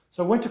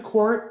 So I went to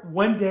court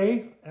one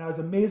day, and I was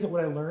amazed at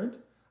what I learned.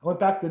 I went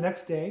back the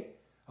next day.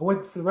 I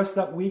went for the rest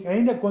of that week. I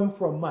ended up going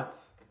for a month.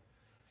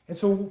 And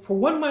so for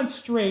 1 month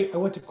straight, I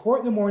went to court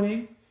in the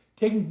morning,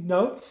 taking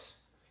notes,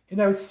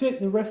 and I would sit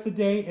the rest of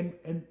the day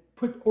and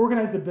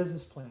organize the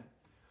business plan.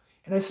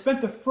 And I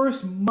spent the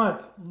first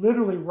month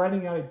literally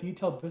writing out a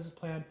detailed business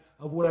plan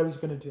of what I was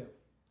going to do.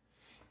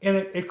 And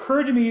it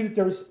occurred to me that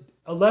there was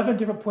 11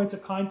 different points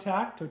of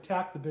contact to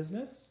attack the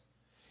business,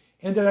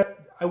 and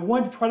that I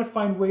wanted to try to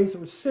find ways that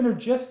were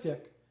synergistic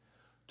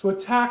to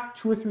attack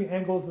 2 or 3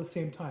 angles at the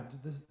same time.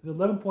 The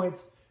 11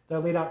 points that I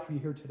laid out for you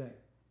here today.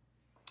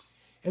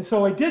 And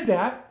so I did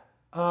that.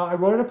 I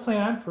wrote out a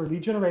plan for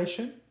lead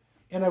generation,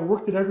 and I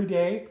worked it every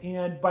day.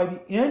 And by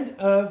the end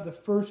of the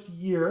first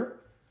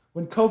year,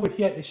 when COVID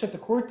hit, they shut the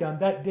court down.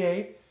 That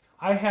day,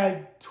 I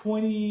had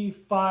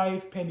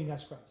 25 pending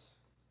escrows,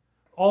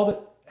 all that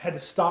had to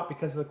stop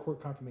because of the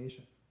court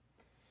confirmation.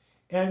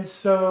 And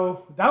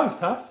so that was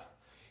tough.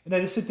 And I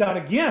just sit down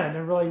again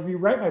and really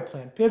rewrite my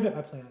plan, pivot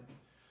my plan,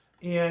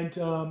 and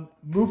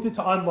moved it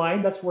to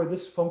online. That's where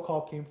this phone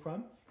call came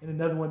from, and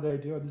another one that I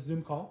do, or the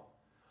Zoom call.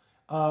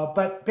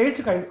 But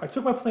basically, I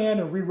took my plan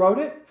and rewrote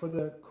it for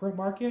the current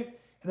market,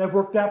 and I've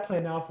worked that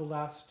plan now for the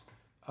last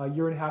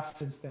year and a half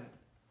since then.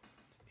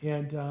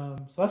 And so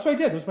that's what I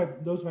did.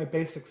 Those are my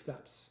basic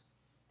steps.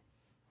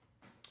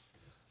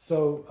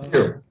 So,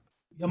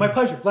 yeah, my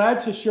pleasure. Glad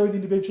to share with you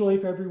individually.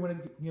 If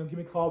everyone, give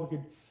me a call, we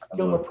could get a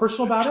little more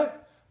personal about it.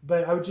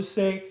 But I would just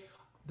say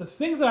the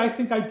thing that I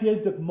think I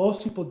did that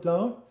most people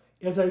don't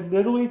is I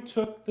literally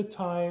took the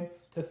time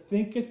to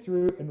think it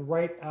through and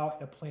write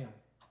out a plan.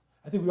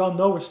 I think we all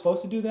know we're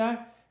supposed to do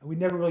that, and we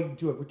never really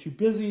do it. We're too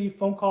busy,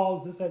 phone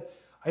calls, this, that.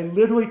 I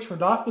literally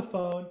turned off the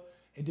phone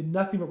and did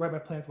nothing but write my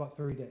plan for about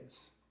 30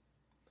 days.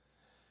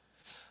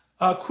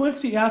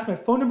 Quincy asked my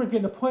phone number to get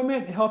an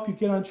appointment and help you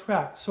get on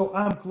track. So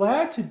I'm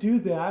glad to do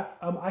that.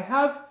 I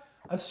have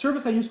a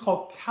service I use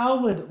called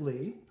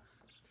Calendly,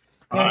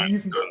 and you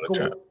can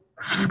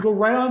go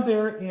right on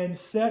there and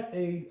set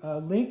a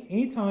link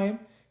anytime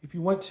if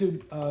you want to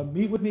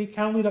meet with me.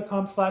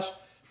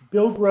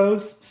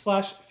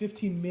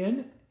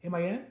 Calendly.com/BillGross/15min,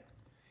 M-I-N. And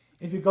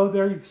if you go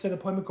there, you can set an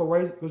appointment,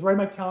 goes right in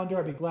my calendar.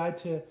 I'd be glad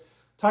to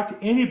talk to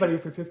anybody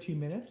for 15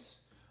 minutes.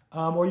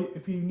 Or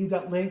if you need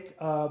that link,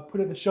 put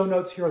it in the show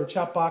notes here or the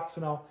chat box,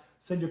 and I'll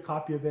send you a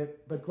copy of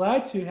it. But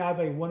glad to have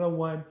a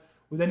one-on-one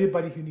with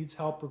anybody who needs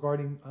help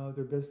regarding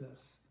their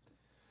business.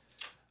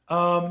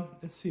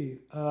 Let's see.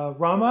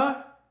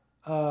 Rama,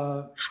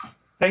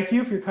 thank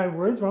you for your kind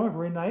words, Rama.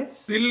 Very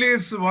nice. Bill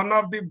is one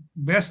of the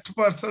best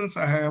persons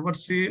I have ever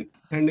seen,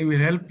 and he will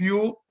help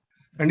you,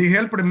 and he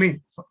helped me.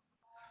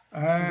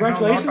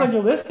 Congratulations on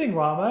your listing,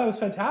 Rama. It was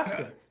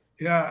fantastic.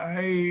 Yeah,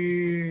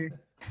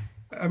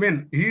 I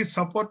mean, he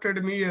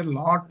supported me a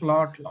lot.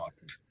 Look,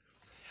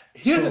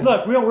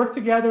 we don't work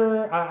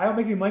together. I don't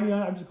make any money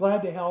on it. I'm just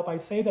glad to help. I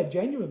say that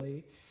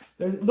genuinely.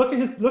 Look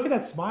at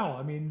that smile.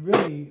 I mean,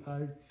 really,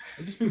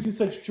 it just brings me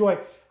such joy.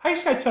 I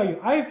just got to tell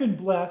you, I've been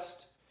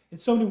blessed in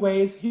so many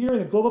ways. Here in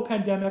the global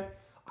pandemic,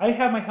 I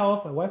have my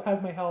health. My wife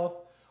has my health.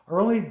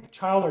 Our only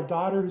child, our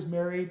daughter who's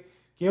married,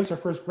 gave us our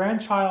first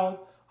grandchild.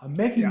 I'm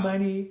making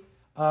money.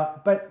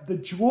 But the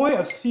joy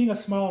of seeing a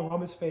smile on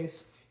Rama's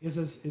face is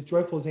as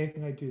joyful as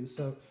anything I do.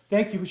 So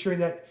thank you for sharing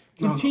that.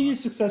 Continued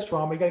success,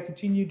 Rama. You got to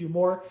continue to do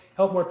more,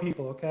 help more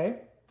people,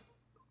 okay?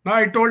 Now,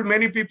 I told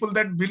many people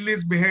that Bill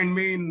is behind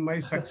me in my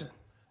success.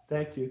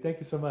 Thank you. Thank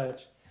you so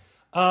much.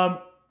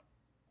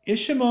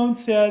 Ishimon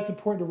says it's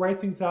important to write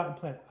things out and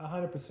plan.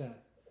 100%.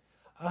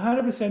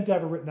 100% to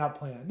have a written out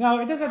plan. Now,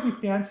 it doesn't have to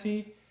be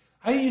fancy.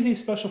 I didn't use any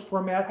special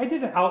format. I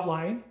did an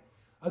outline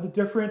of the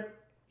different,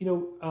 the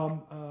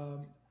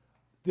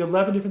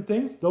 11 different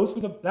things. That's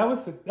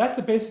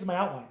the basis of my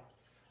outline.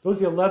 Those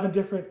are the 11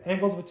 different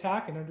angles of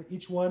attack, and under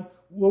each one,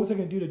 what was I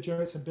going to do to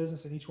generate some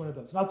business in each one of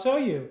those? And I'll tell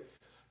you,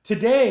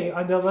 today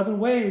on the 11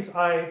 ways,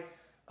 I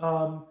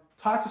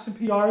talked to some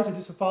PRs, I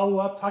did some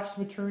follow-up, talked to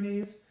some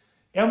attorneys.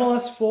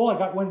 MLS Full, I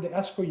got one into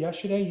escrow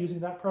yesterday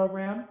using that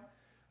program.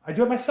 I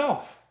do it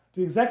myself.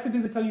 Do the exact same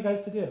things I tell you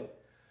guys to do.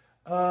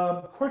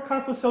 Court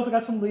conflict sales, I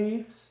got some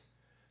leads.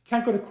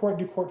 Can't go to court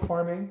and do court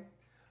farming.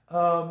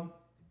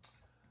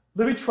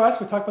 Living Trust,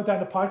 we talked about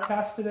that in the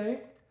podcast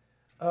today.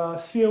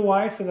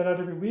 COI, I send that out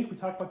every week. We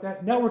talk about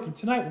that. Networking,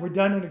 tonight when we're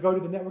done, I'm going to go to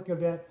the networking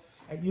event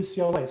at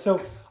UCLA. So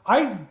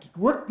I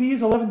work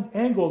these 11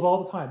 angles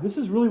all the time. This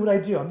is really what I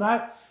do. I'm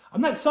not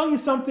selling you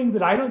something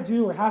that I don't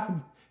do or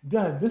haven't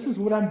done. This is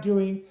what I'm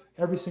doing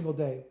every single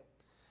day.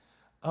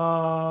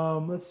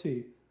 Let's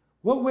see.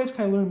 What ways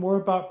can I learn more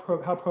about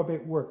how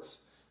probate works?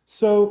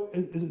 So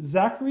is it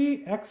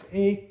Zachary,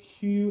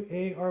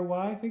 Xaqary,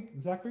 I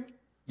think, Zachary?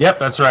 Yep,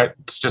 that's right.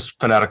 It's just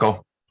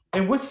phonetical.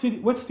 And what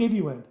state are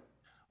you in?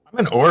 I'm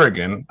in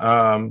Oregon.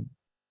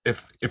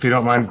 If you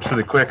don't mind, just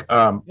really quick.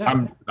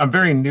 I'm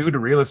very new to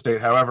real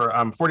estate. However,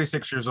 I'm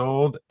 46 years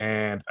old,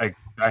 and I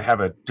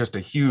have just a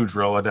huge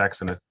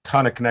Rolodex and a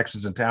ton of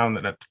connections in town.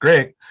 That's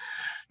great.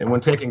 And when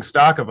taking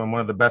stock of them,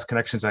 one of the best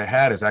connections I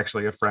had is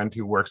actually a friend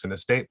who works in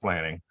estate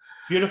planning.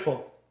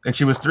 Beautiful. And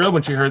she was thrilled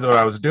when she heard what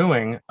I was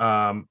doing.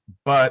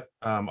 But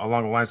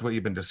along the lines of what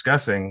you've been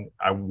discussing,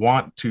 I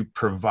want to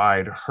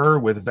provide her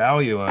with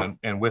value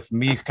and with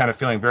me kind of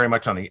feeling very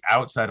much on the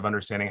outside of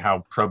understanding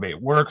how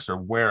probate works or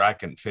where I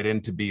can fit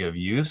in to be of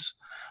use.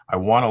 I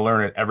want to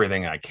learn it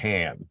everything I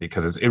can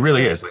because it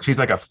really is. She's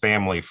like a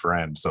family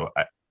friend. So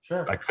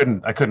I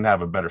couldn't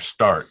have a better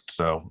start.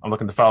 So I'm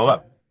looking to follow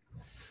up.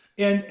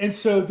 And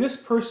so this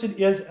person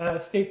is a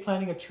estate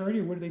planning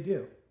attorney. What do they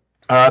do?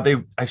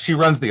 She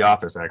runs the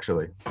office,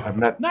 actually. I've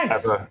been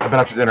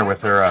out to dinner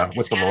with her,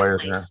 with the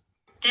lawyers there.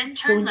 Then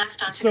turn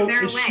left onto the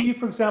Fairway. Is she,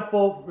 for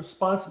example,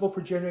 responsible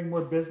for generating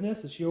more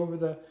business? Is she over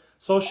the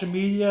social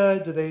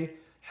media? Do they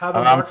have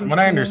a marketing from what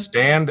I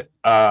understand,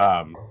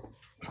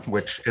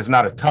 which is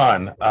not a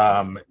ton,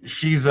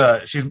 she's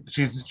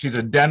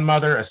a den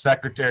mother, a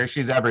secretary.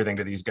 She's everything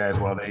to these guys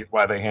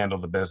while they handle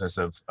the business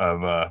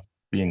of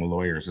being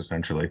lawyers,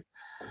 essentially.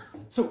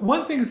 So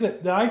one thing is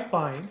that I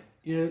find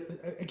is,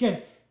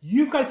 again,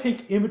 you've got to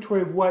take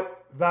inventory of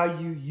what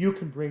value you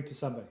can bring to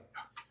somebody.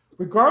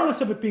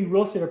 Regardless of it being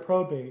real estate or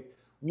probate,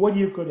 what are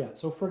you good at?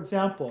 So for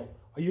example,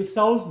 are you a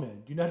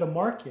salesman? Do you know how to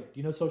market? Do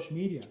you know social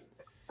media?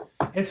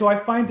 And so I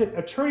find that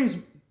attorneys,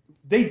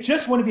 they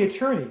just want to be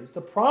attorneys.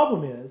 The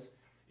problem is,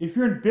 if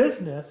you're in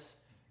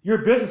business,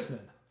 you're a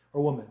businessman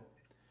or woman,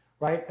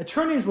 right?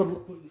 Attorneys,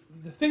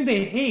 the thing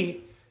they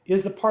hate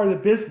is the part of the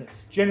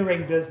business,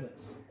 generating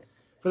business,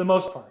 for the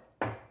most part.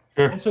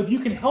 Sure. And so if you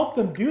can help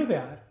them do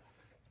that,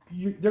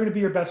 they're going to be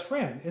your best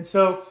friend. And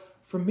so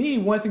for me,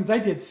 one of the things I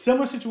did,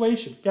 similar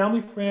situation,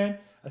 family friend,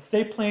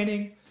 estate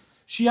planning.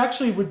 She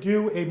actually would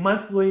do a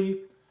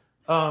monthly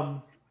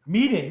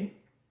meeting.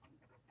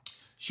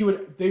 She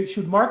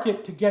would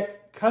market to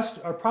get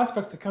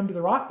prospects to come to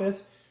their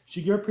office.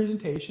 She'd give a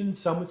presentation, and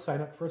some would sign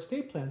up for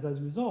estate plans as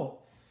a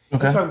result.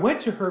 Okay. And so I went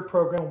to her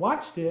program,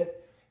 watched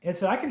it, and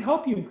said, I can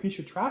help you increase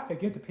your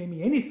traffic. You don't have to pay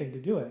me anything to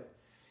do it.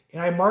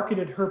 And I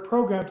marketed her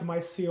program to my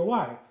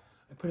COI.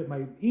 I put it in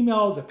my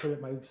emails, I put it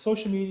in my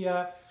social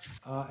media,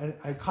 and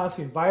I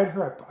constantly invited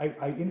her.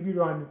 I interviewed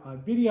her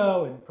on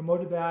video and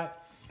promoted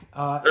that.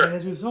 And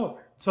as a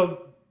result,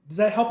 so does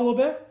that help a little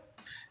bit?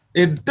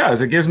 It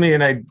does. It gives me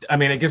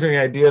it gives me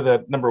an idea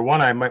that, number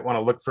one, I might want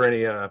to look for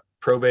any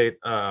probate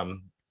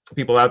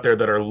people out there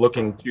that are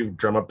looking to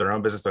drum up their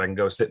own business that I can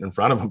go sit in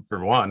front of them,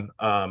 for one.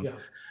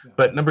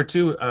 But number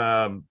two,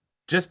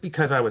 just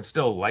because I would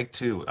still like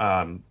to,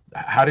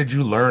 how did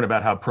you learn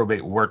about how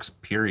probate works,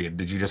 period?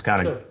 Did you just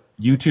kind of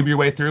YouTube your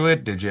way through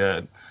it? Did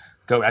you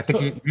go, I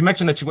think you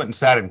mentioned that you went and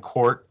sat in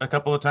court a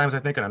couple of times, I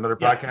think, in another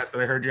podcast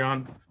that I heard you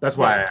on. That's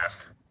why I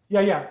asked.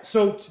 Yeah.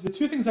 So the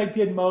two things I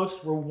did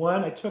most were,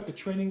 one, I took a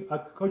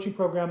coaching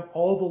program,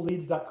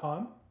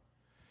 alltheleads.com,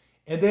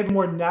 and they have a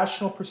more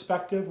national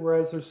perspective,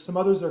 whereas there's some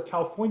others that are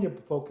California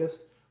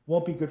focused,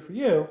 won't be good for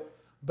you.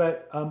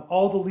 But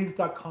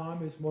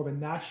alltheleads.com is more of a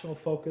national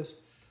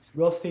focused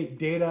real estate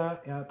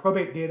data,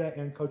 probate data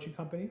and coaching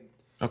company.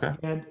 Okay.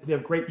 And they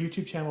have a great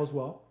YouTube channel as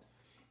well.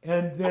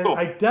 And then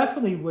I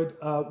definitely would,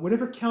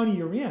 whatever county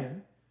you're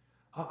in,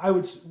 I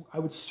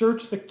would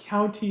search the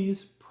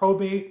county's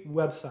probate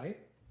website.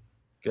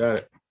 Got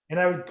it. And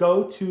I would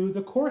go to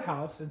the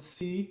courthouse and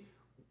see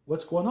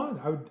what's going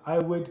on. I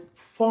would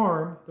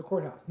farm the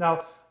courthouse. Now,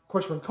 of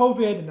course, we're in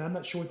COVID, and I'm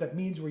not sure what that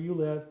means where you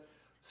live.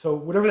 So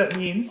whatever that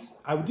means,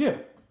 I would do.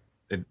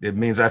 It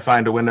means I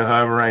find a window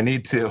however I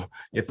need to.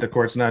 If the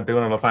court's not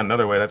doing it, I'll find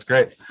another way. That's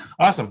great.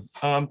 Awesome.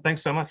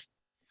 Thanks so much.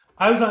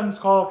 I was on this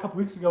call a couple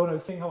weeks ago, and I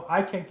was saying how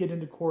I can't get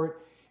into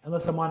court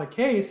unless I'm on a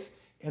case.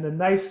 And a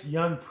nice,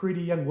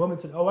 pretty young woman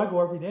said, "Oh, I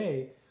go every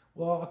day."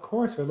 Well, of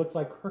course, if I look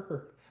like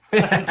her.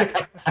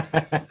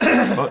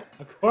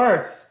 Of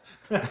course.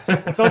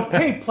 So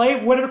hey,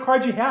 play whatever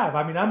card you have.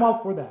 I mean, I'm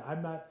all for that.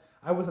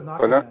 I wasn't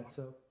knocking that.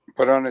 So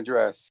put on a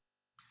dress.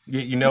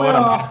 You know what?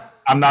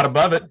 I'm not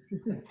above it.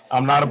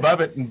 I'm not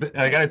above it. And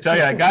I got to tell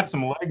you, I got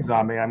some legs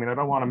on me. I mean, I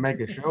don't want to make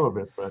a show of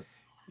it, but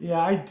yeah,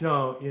 I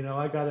don't. You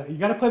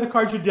gotta play the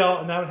cards you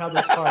dealt, and I don't have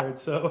those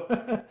cards. So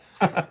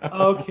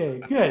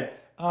okay, good.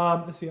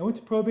 Let's see. I went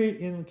to probate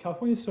in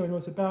California, so I know what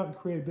it's about, and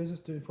create a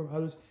business to inform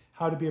others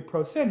how to be a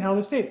pro se and how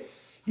to state.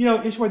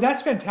 Ishwar,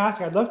 that's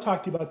fantastic. I'd love to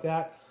talk to you about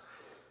that.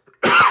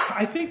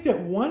 I think that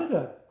one of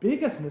the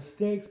biggest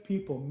mistakes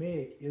people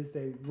make is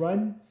they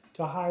run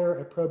to hire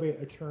a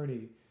probate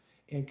attorney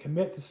and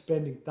commit to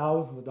spending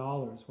thousands of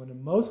dollars, when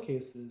in most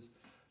cases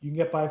you can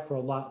get by for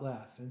a lot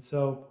less. And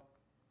so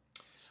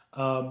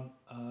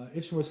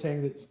Ishwar was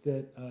saying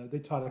that they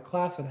taught a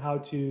class on how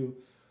to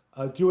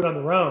do it on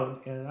their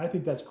own, and I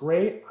think that's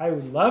great. I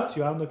would love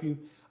to. I don't know if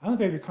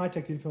I have your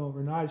contact info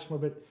or not, Ishwar,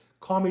 but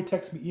call me,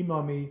 text me,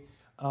 email me.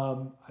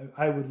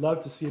 I would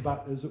love to see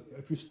about,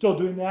 if you're still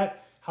doing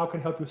that, how can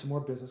I help you with some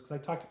more business? Because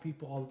I talk to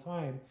people all the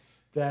time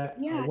that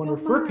want to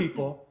refer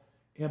people,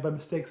 and by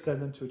mistake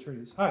send them to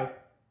attorneys. Hi.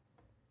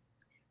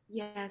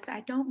 Yes,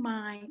 I don't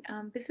mind.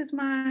 This is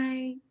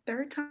my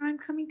third time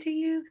coming to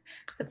you.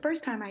 The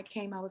first time I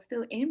came, I was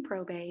still in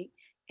probate,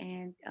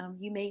 and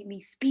you made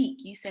me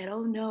speak. You said,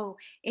 "Oh no,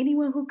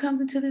 anyone who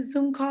comes into the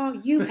Zoom call,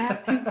 you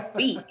have to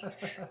speak."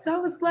 So I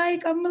was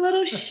like, I'm a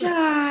little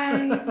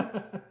shy,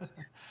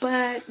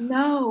 but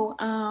no,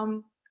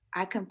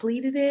 I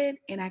completed it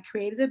and I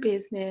created a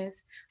business.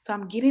 So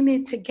I'm getting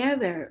it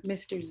together,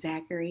 Mr.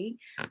 Zachary,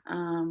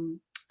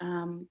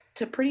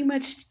 to pretty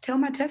much tell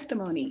my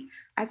testimony.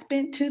 I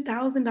spent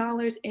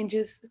 $2,000 in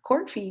just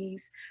court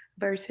fees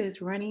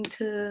versus running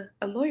to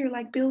a lawyer,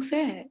 like Bill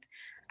said.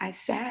 I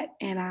sat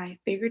and I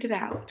figured it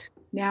out.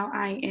 Now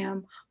I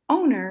am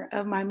owner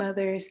of my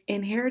mother's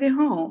inherited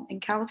home in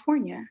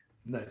California.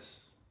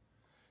 Nice.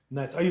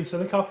 Are you in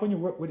Southern California?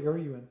 What area are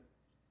you in?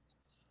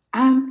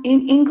 I'm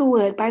in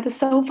Inglewood by the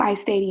SoFi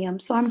Stadium,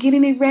 so I'm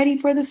getting it ready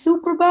for the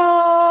Super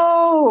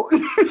Bowl.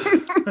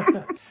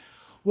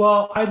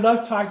 Well, I'd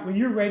love talking, when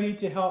you're ready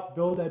to help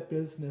build that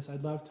business,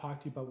 I'd love to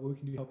talk to you about what we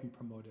can do to help you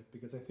promote it,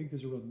 because I think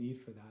there's a real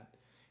need for that.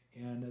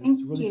 And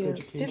it's really for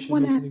education.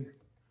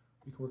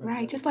 We can work on right,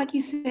 together. just like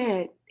you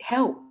said,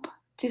 help.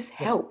 Just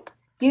help.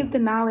 Give the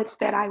knowledge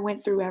that I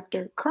went through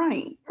after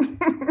crying.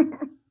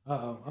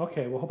 Uh-oh.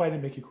 Okay, well, hope I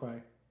didn't make you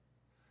cry.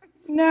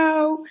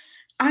 No,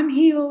 I'm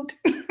healed.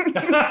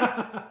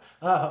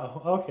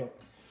 Oh, okay.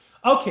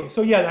 Okay,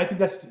 so yeah, I think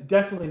that's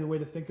definitely the way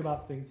to think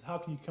about things. How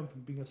can you come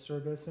from being a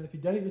service? And if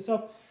you've done it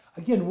yourself,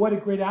 again, what a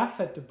great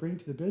asset to bring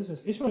to the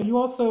business. Ishmael, are you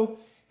also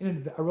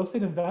a real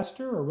estate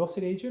investor or a real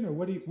estate agent, or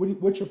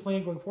what's your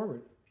plan going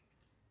forward?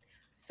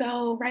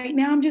 So right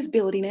now I'm just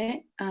building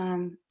it.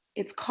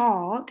 It's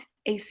called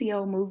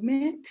ACO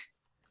Movement.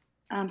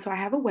 So I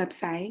have a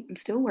website. I'm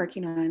still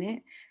working on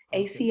it.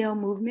 Okay.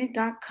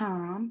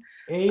 ACOmovement.com.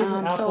 A is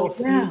in apple,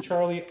 C yeah. in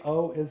Charlie,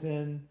 O is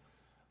in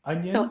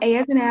onion. So A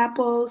as in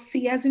apple,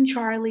 C as in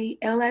Charlie,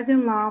 L as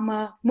in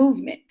llama,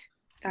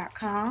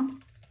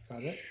 movement.com.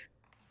 Got it.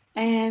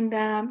 And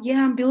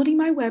yeah, I'm building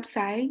my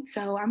website.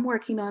 So I'm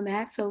working on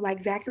that. So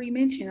like Zachary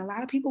mentioned, a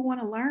lot of people want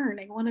to learn,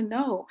 they want to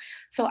know.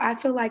 So I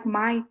feel like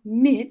my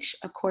niche,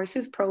 of course,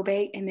 is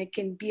probate, and it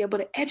can be able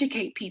to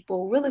educate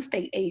people, real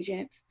estate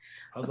agents,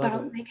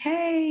 about like,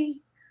 hey,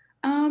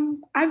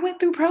 I went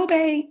through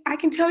probate. I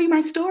can tell you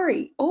my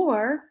story.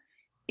 Or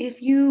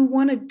if you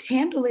want to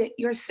handle it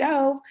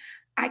yourself,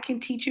 I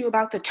can teach you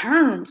about the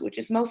terms, which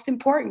is most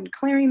important,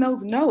 clearing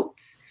those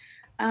notes.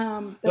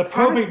 The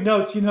probate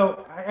notes, you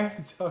know, I have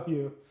to tell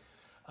you,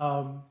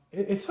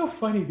 it's so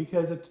funny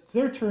because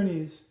their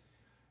attorneys,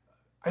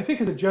 I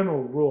think as a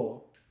general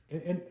rule,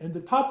 and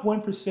the top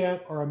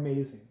 1% are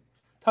amazing.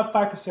 Top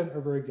 5%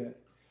 are very good.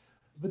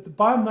 But the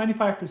bottom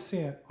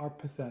 95% are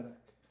pathetic.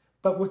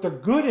 But what they're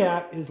good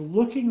at is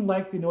looking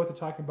like they know what they're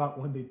talking about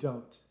when they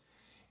don't.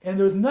 And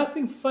there's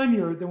nothing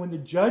funnier than when the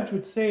judge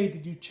would say,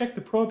 did you check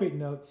the probate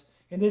notes?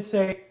 And they'd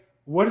say,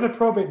 what are the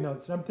probate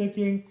notes? And I'm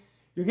thinking,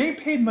 you're getting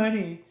paid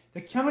money.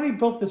 The company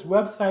built this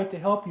website to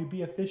help you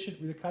be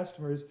efficient with the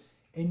customers,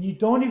 and you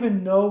don't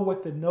even know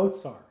what the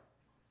notes are.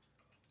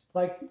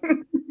 Like,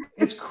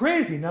 it's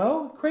crazy,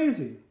 no?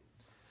 Crazy.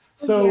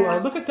 So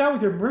look at that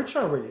with your merch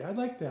already. I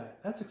like that.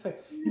 That's exciting.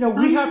 You know,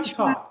 we have to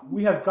talk.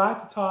 We have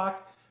got to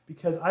talk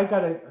because I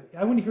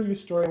want to hear your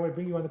story. I want to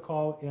bring you on the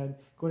call and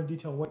go into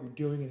detail on what you're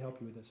doing and help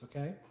you with this,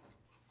 okay?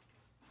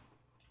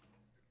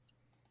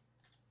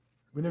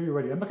 Whenever you're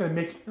ready. I'm not gonna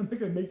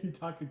make you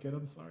talk again.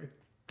 I'm sorry.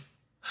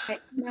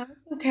 No,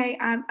 it's okay.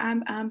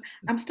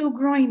 I'm still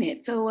growing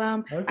it, so I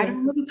Okay.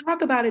 don't really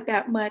talk about it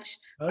that much.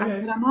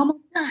 Okay. But I'm almost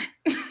done.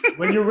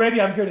 When you're ready,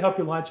 I'm here to help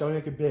you launch. I want to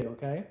make it big,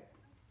 okay?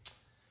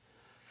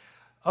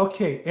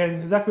 Okay,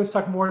 and Zachary was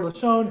talking more to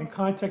LaShawn and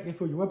contact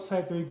info your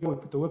website. There you go. We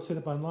put the website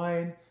up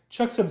online.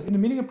 Chuck Sims, in the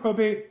meeting of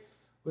probate,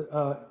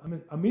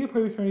 I'm a meeting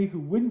probate attorney who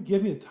wouldn't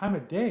give me the time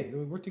of day.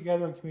 We work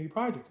together on community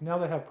projects. Now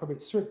that I have probate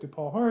cert through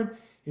Paul Hearn,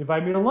 he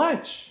invited me to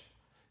lunch.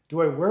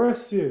 Do I wear a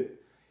suit?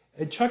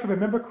 And Chuck, if I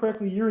remember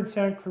correctly, you're in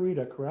Santa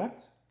Clarita,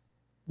 correct?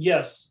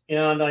 Yes,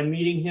 and I'm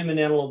meeting him in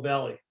Antelope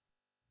Valley.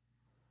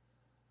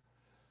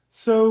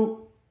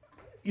 So,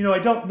 you know, I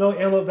don't know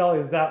Antelope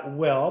Valley that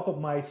well, but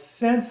my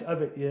sense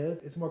of it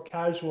is it's more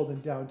casual than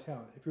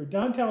downtown. If you're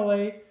downtown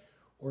LA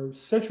or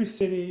Century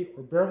City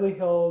or Beverly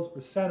Hills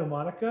or Santa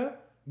Monica,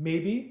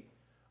 maybe,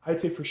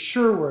 I'd say for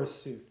sure wear a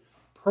suit.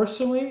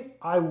 Personally,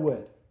 I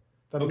would.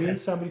 If I'm meeting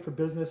somebody for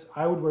business,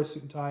 I would wear a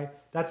suit and tie.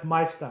 That's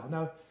my style.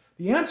 Now,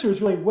 the answer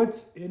is really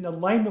what's in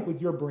alignment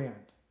with your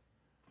brand,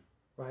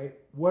 right?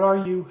 What are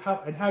you,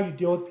 how do you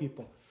deal with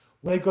people?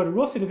 When I go to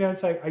real estate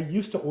events, I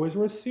used to always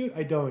wear a suit.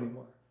 I don't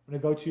anymore. When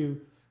I go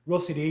to real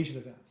estate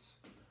agent events,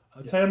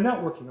 tonight I'm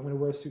not working. I'm going to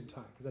wear a suit and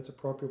tie because that's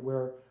appropriate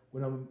wear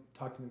when I'm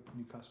talking to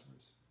new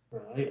customers.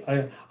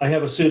 I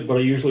have a suit, but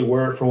I usually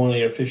wear it for when I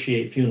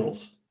officiate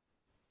funerals.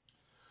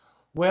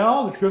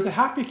 Well, here's a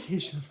happy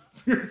occasion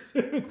for your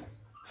suit.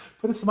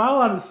 Put a smile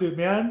on the suit,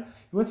 man.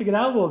 He wants to get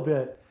out a little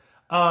bit.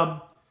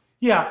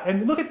 Yeah,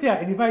 and look at that.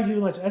 And he invited you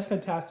to lunch. That's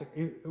fantastic.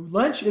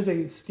 Lunch is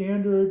a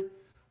standard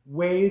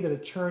way that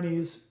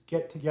attorneys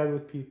get together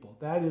with people.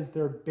 That is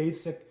their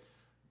basic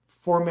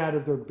format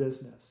of their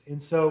business. And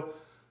so,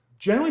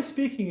 generally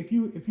speaking, if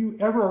you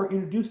ever are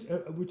introduced,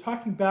 we're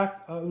talking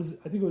back. I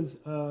think it was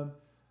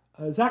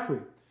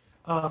Zachary.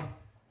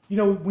 You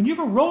know, when you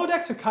have a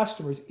Rolodex of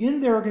customers,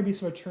 in there are going to be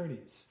some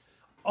attorneys.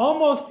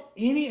 Almost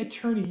any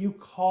attorney you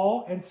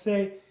call and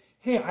say,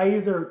 "Hey, I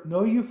either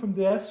know you from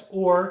this,"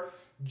 or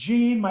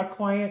Jean, my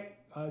client,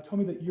 told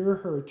me that you're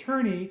her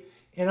attorney,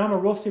 and I'm a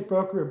real estate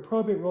broker in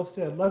probate real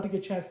estate. I'd love to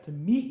get a chance to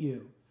meet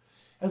you.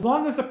 As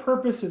long as the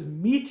purpose is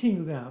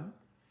meeting them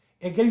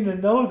and getting to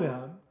know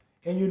them,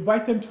 and you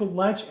invite them to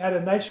lunch at a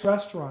nice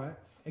restaurant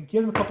and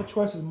give them a couple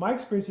choices, my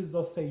experience is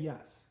they'll say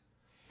yes.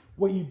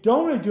 What you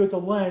don't want to do at the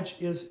lunch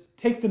is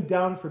take them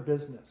down for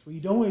business. What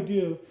you don't want to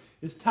do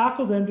is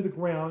tackle them to the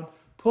ground,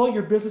 pull out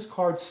your business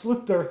card,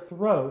 slit their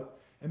throat,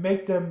 and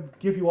make them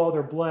give you all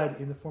their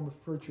blood in the form of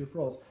furniture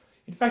referrals.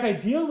 In fact,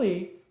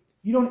 ideally,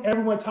 you don't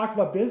ever want to talk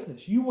about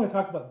business. You want to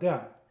talk about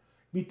them.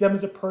 Meet them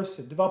as a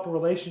person, develop a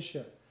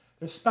relationship,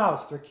 their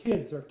spouse, their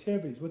kids, their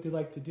activities, what they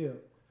like to do.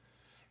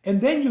 And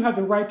then you have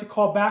the right to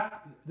call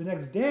back the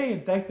next day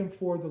and thank them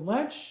for the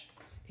lunch.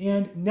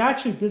 And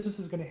naturally, business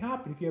is going to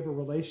happen if you have a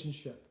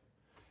relationship.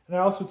 And I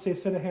also would say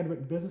send a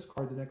handwritten business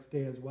card the next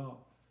day as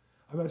well.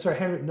 I'm sorry,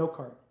 handwritten note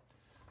card.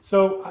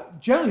 So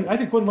generally, I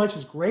think going to lunch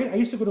is great. I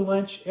used to go to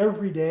lunch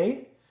every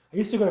day. I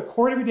used to go to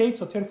court every day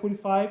till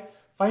 10:45,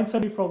 find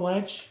somebody for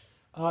lunch.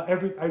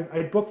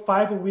 I booked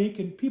 5 a week,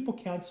 and people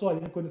cancel. I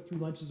didn't go to 3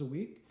 lunches a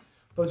week.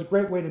 But it was a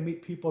great way to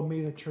meet people,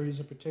 meet attorneys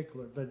in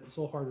particular, but it's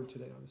a little harder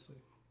today, obviously.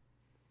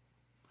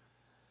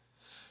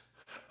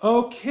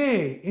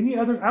 Okay,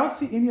 I don't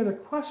see any other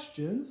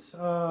questions.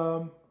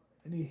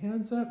 Any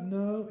hands up?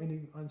 No.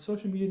 Any on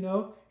social media?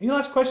 No. Any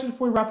last questions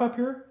before we wrap up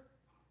here?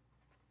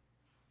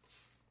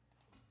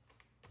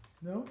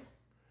 No?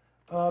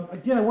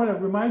 Again, I want to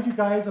remind you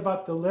guys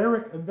about the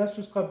Lyric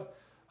Investors Club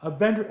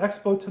Vendor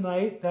Expo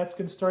tonight. That's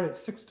going to start at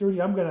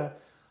 6:30. I'm going to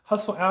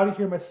hustle out of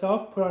here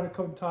myself, put on a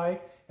coat and tie,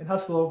 and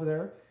hustle over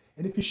there.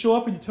 And if you show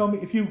up and you tell me,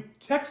 if you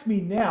text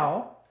me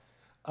now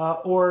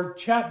or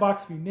chat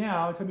box me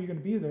now and tell me you're going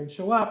to be there and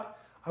show up,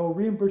 I will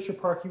reimburse your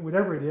parking,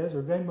 whatever it is,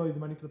 or Venmo you the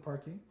money for the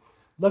parking.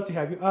 Love to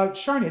have you.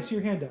 Sharnay, I see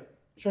your hand up.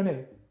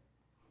 Sharnay.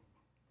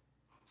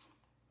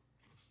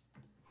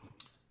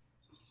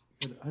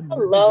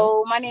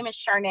 Hello, my name is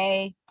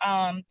Sharnay.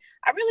 I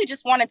really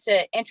just wanted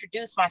to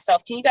introduce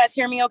myself. Can you guys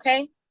hear me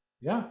okay?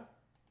 Yeah.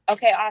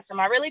 Okay, awesome.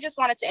 I really just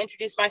wanted to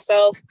introduce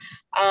myself.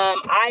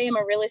 I am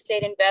a real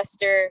estate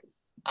investor.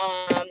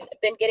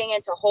 Been getting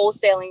into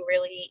wholesaling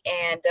really,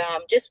 and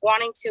just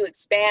wanting to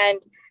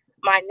expand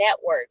my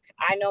network.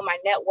 I know my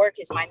network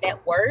is my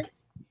net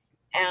worth.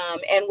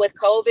 And with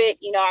COVID,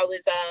 you know,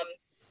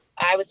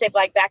 I would say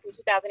like back in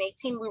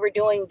 2018, we were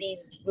doing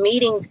these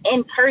meetings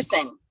in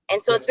person.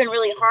 And so it's been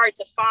really hard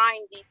to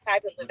find these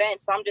type of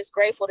events. So I'm just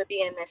grateful to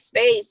be in this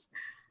space.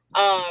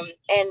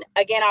 And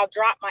again, I'll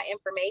drop my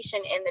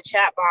information in the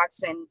chat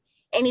box, and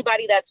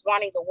anybody that's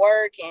wanting to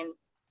work, and,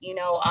 you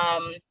know,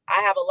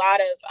 I have a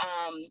lot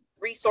of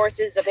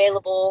resources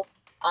available,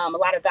 a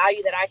lot of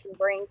value that I can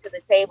bring to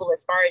the table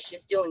as far as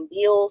just doing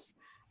deals.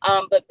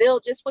 But Bill,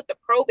 just with the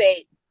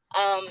probate,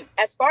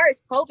 as far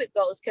as COVID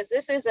goes, because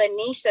this is a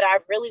niche that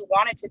I've really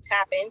wanted to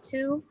tap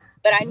into,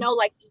 but I know,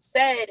 like you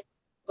said,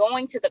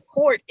 going to the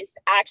court is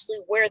actually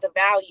where the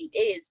value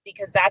is,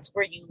 because that's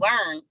where you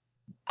learn,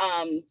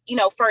 you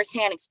know,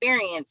 firsthand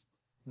experience.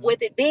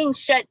 With it being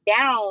shut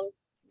down,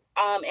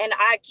 and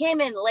I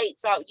came in late,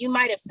 so you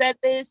might have said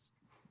this,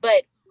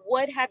 but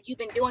what have you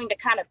been doing to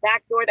kind of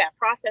backdoor that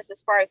process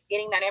as far as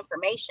getting that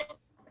information?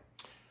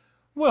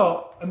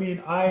 Well, I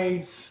mean,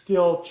 I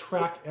still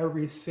track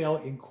every sale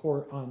in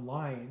court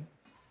online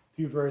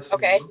through various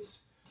means.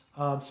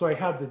 So I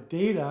have the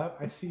data.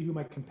 I see who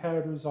my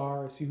competitors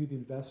are. I see who the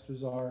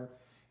investors are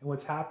and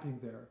what's happening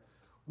there.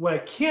 What I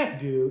can't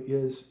do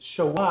is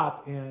show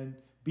up and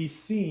be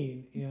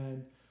seen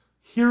and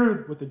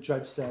hear what the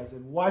judge says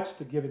and watch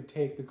the give and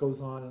take that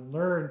goes on and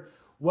learn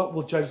what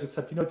will judges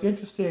accept. You know, it's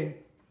interesting.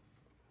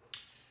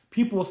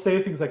 People will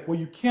say things like, well,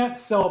 you can't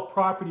sell a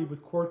property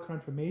with court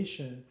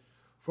confirmation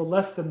for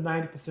less than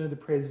 90% of the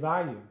appraised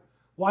value.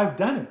 Well, I've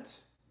done it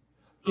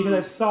because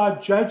I saw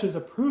judges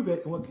approve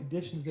it and what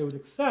conditions they would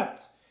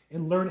accept,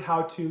 and learn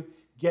how to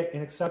get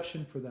an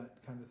exception for that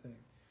kind of thing.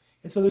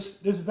 And so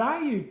there's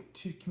value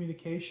to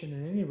communication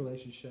in any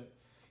relationship.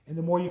 And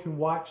the more you can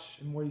watch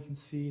and more you can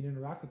see and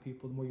interact with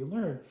people, the more you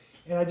learn.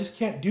 And I just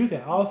can't do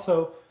that.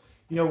 Also,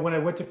 you know, when I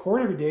went to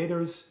court every day, there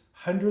was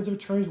hundreds of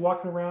attorneys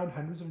walking around,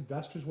 hundreds of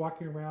investors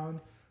walking around,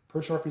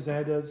 personal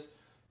representatives.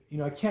 You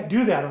know, I can't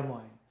do that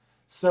online.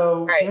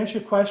 So to answer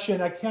your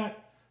question, I can't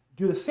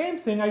do the same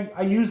thing.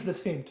 I use the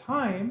same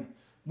time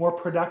more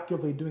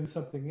productively doing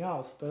something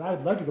else. But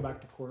I'd love to go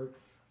back to court.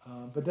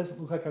 But it doesn't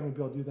look like I'm going to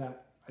be able to do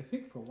that, I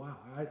think, for a while.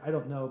 I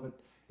don't know, but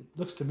it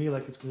looks to me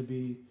like it's going to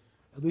be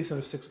at least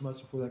another 6 months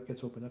before that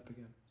gets opened up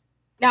again.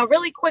 Now,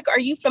 really quick, are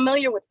you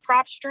familiar with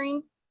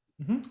PropStream?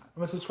 I'm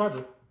a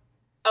subscriber.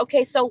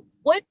 Okay, so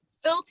what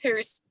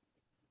filters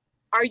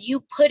are you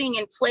putting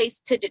in place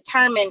to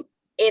determine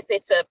if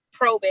it's a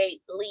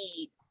probate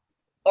lead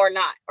or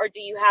not? Or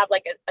do you have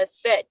like a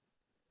set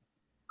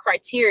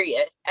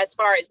criteria as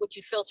far as what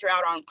you filter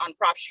out on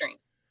PropStream?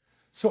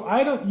 So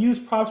I don't use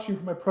PropStream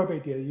for my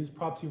probate data. I use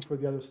PropStream for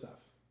the other stuff.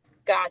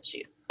 Got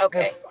you.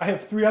 Okay. I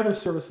have 3 other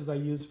services I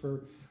use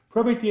for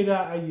probate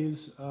data. I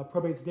use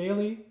Probates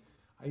Daily,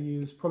 I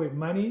use Probate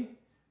Money,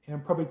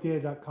 and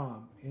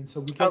ProbateData.com. And so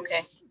we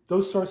get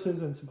those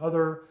sources and some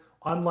other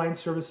online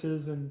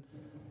services. And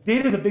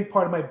data is a big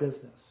part of my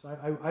business.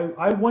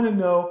 I want to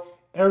know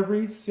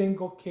every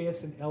single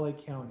case in LA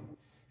County.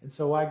 And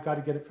so I've got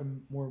to get it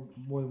from more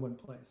than one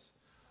place.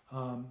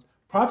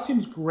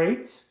 PropStream's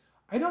great.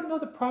 I don't know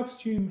that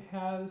PropStream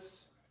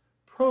has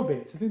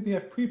probates. I think they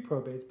have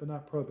pre-probates, but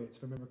not probates,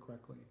 if I remember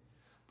correctly.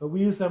 But we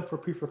use them for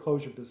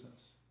pre-foreclosure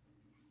business.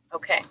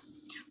 Okay.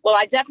 Well,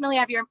 I definitely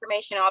have your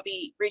information. I'll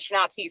be reaching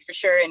out to you for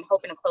sure and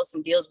hoping to close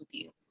some deals with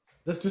you.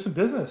 Let's do some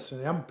business.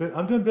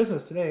 I'm doing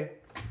business today.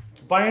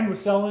 Buying, we're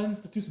selling.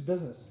 Let's do some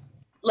business.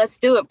 Let's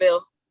do it,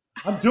 Bill.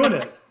 I'm doing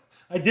it.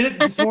 I did it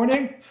this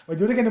morning. I'll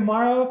do it again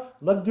tomorrow.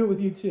 Love to do it with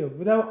you too,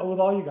 with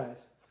all you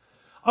guys.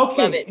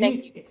 Okay. Love it.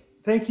 Thank you.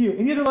 Thank you.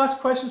 Any other last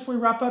questions before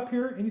we wrap up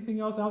here? Anything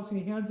else? I don't see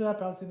any hands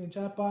up. I don't see any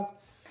chat box.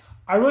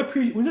 I really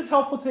appreciate. Was this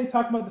helpful today,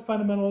 talking about the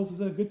fundamentals?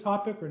 Was it a good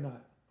topic or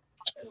not?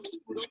 It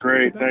was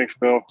great. Thanks,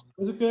 Bill.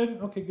 Was it good?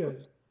 Okay,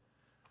 good.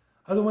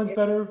 Other ones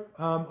better?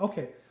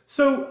 Okay.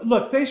 So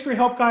look, thanks for your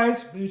help,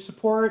 guys, for your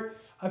support.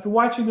 If you're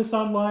watching this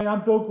online, I'm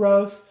Bill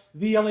Gross,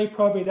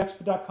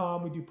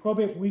 VLAProbateExpert.com. We do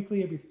probate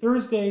weekly every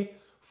Thursday,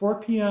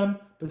 4 p.m.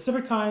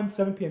 Pacific time,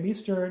 7 p.m.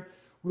 Eastern.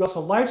 We also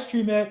live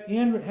stream it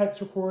and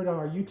it's recorded on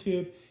our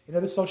YouTube and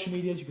other social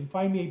medias. You can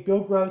find me,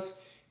 Bill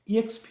Gross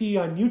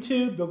EXP on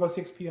YouTube, Bill Gross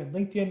EXP on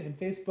LinkedIn and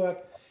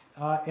Facebook,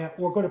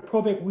 or go to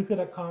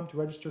probateweekly.com to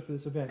register for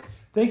this event.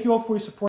 Thank you all for your support.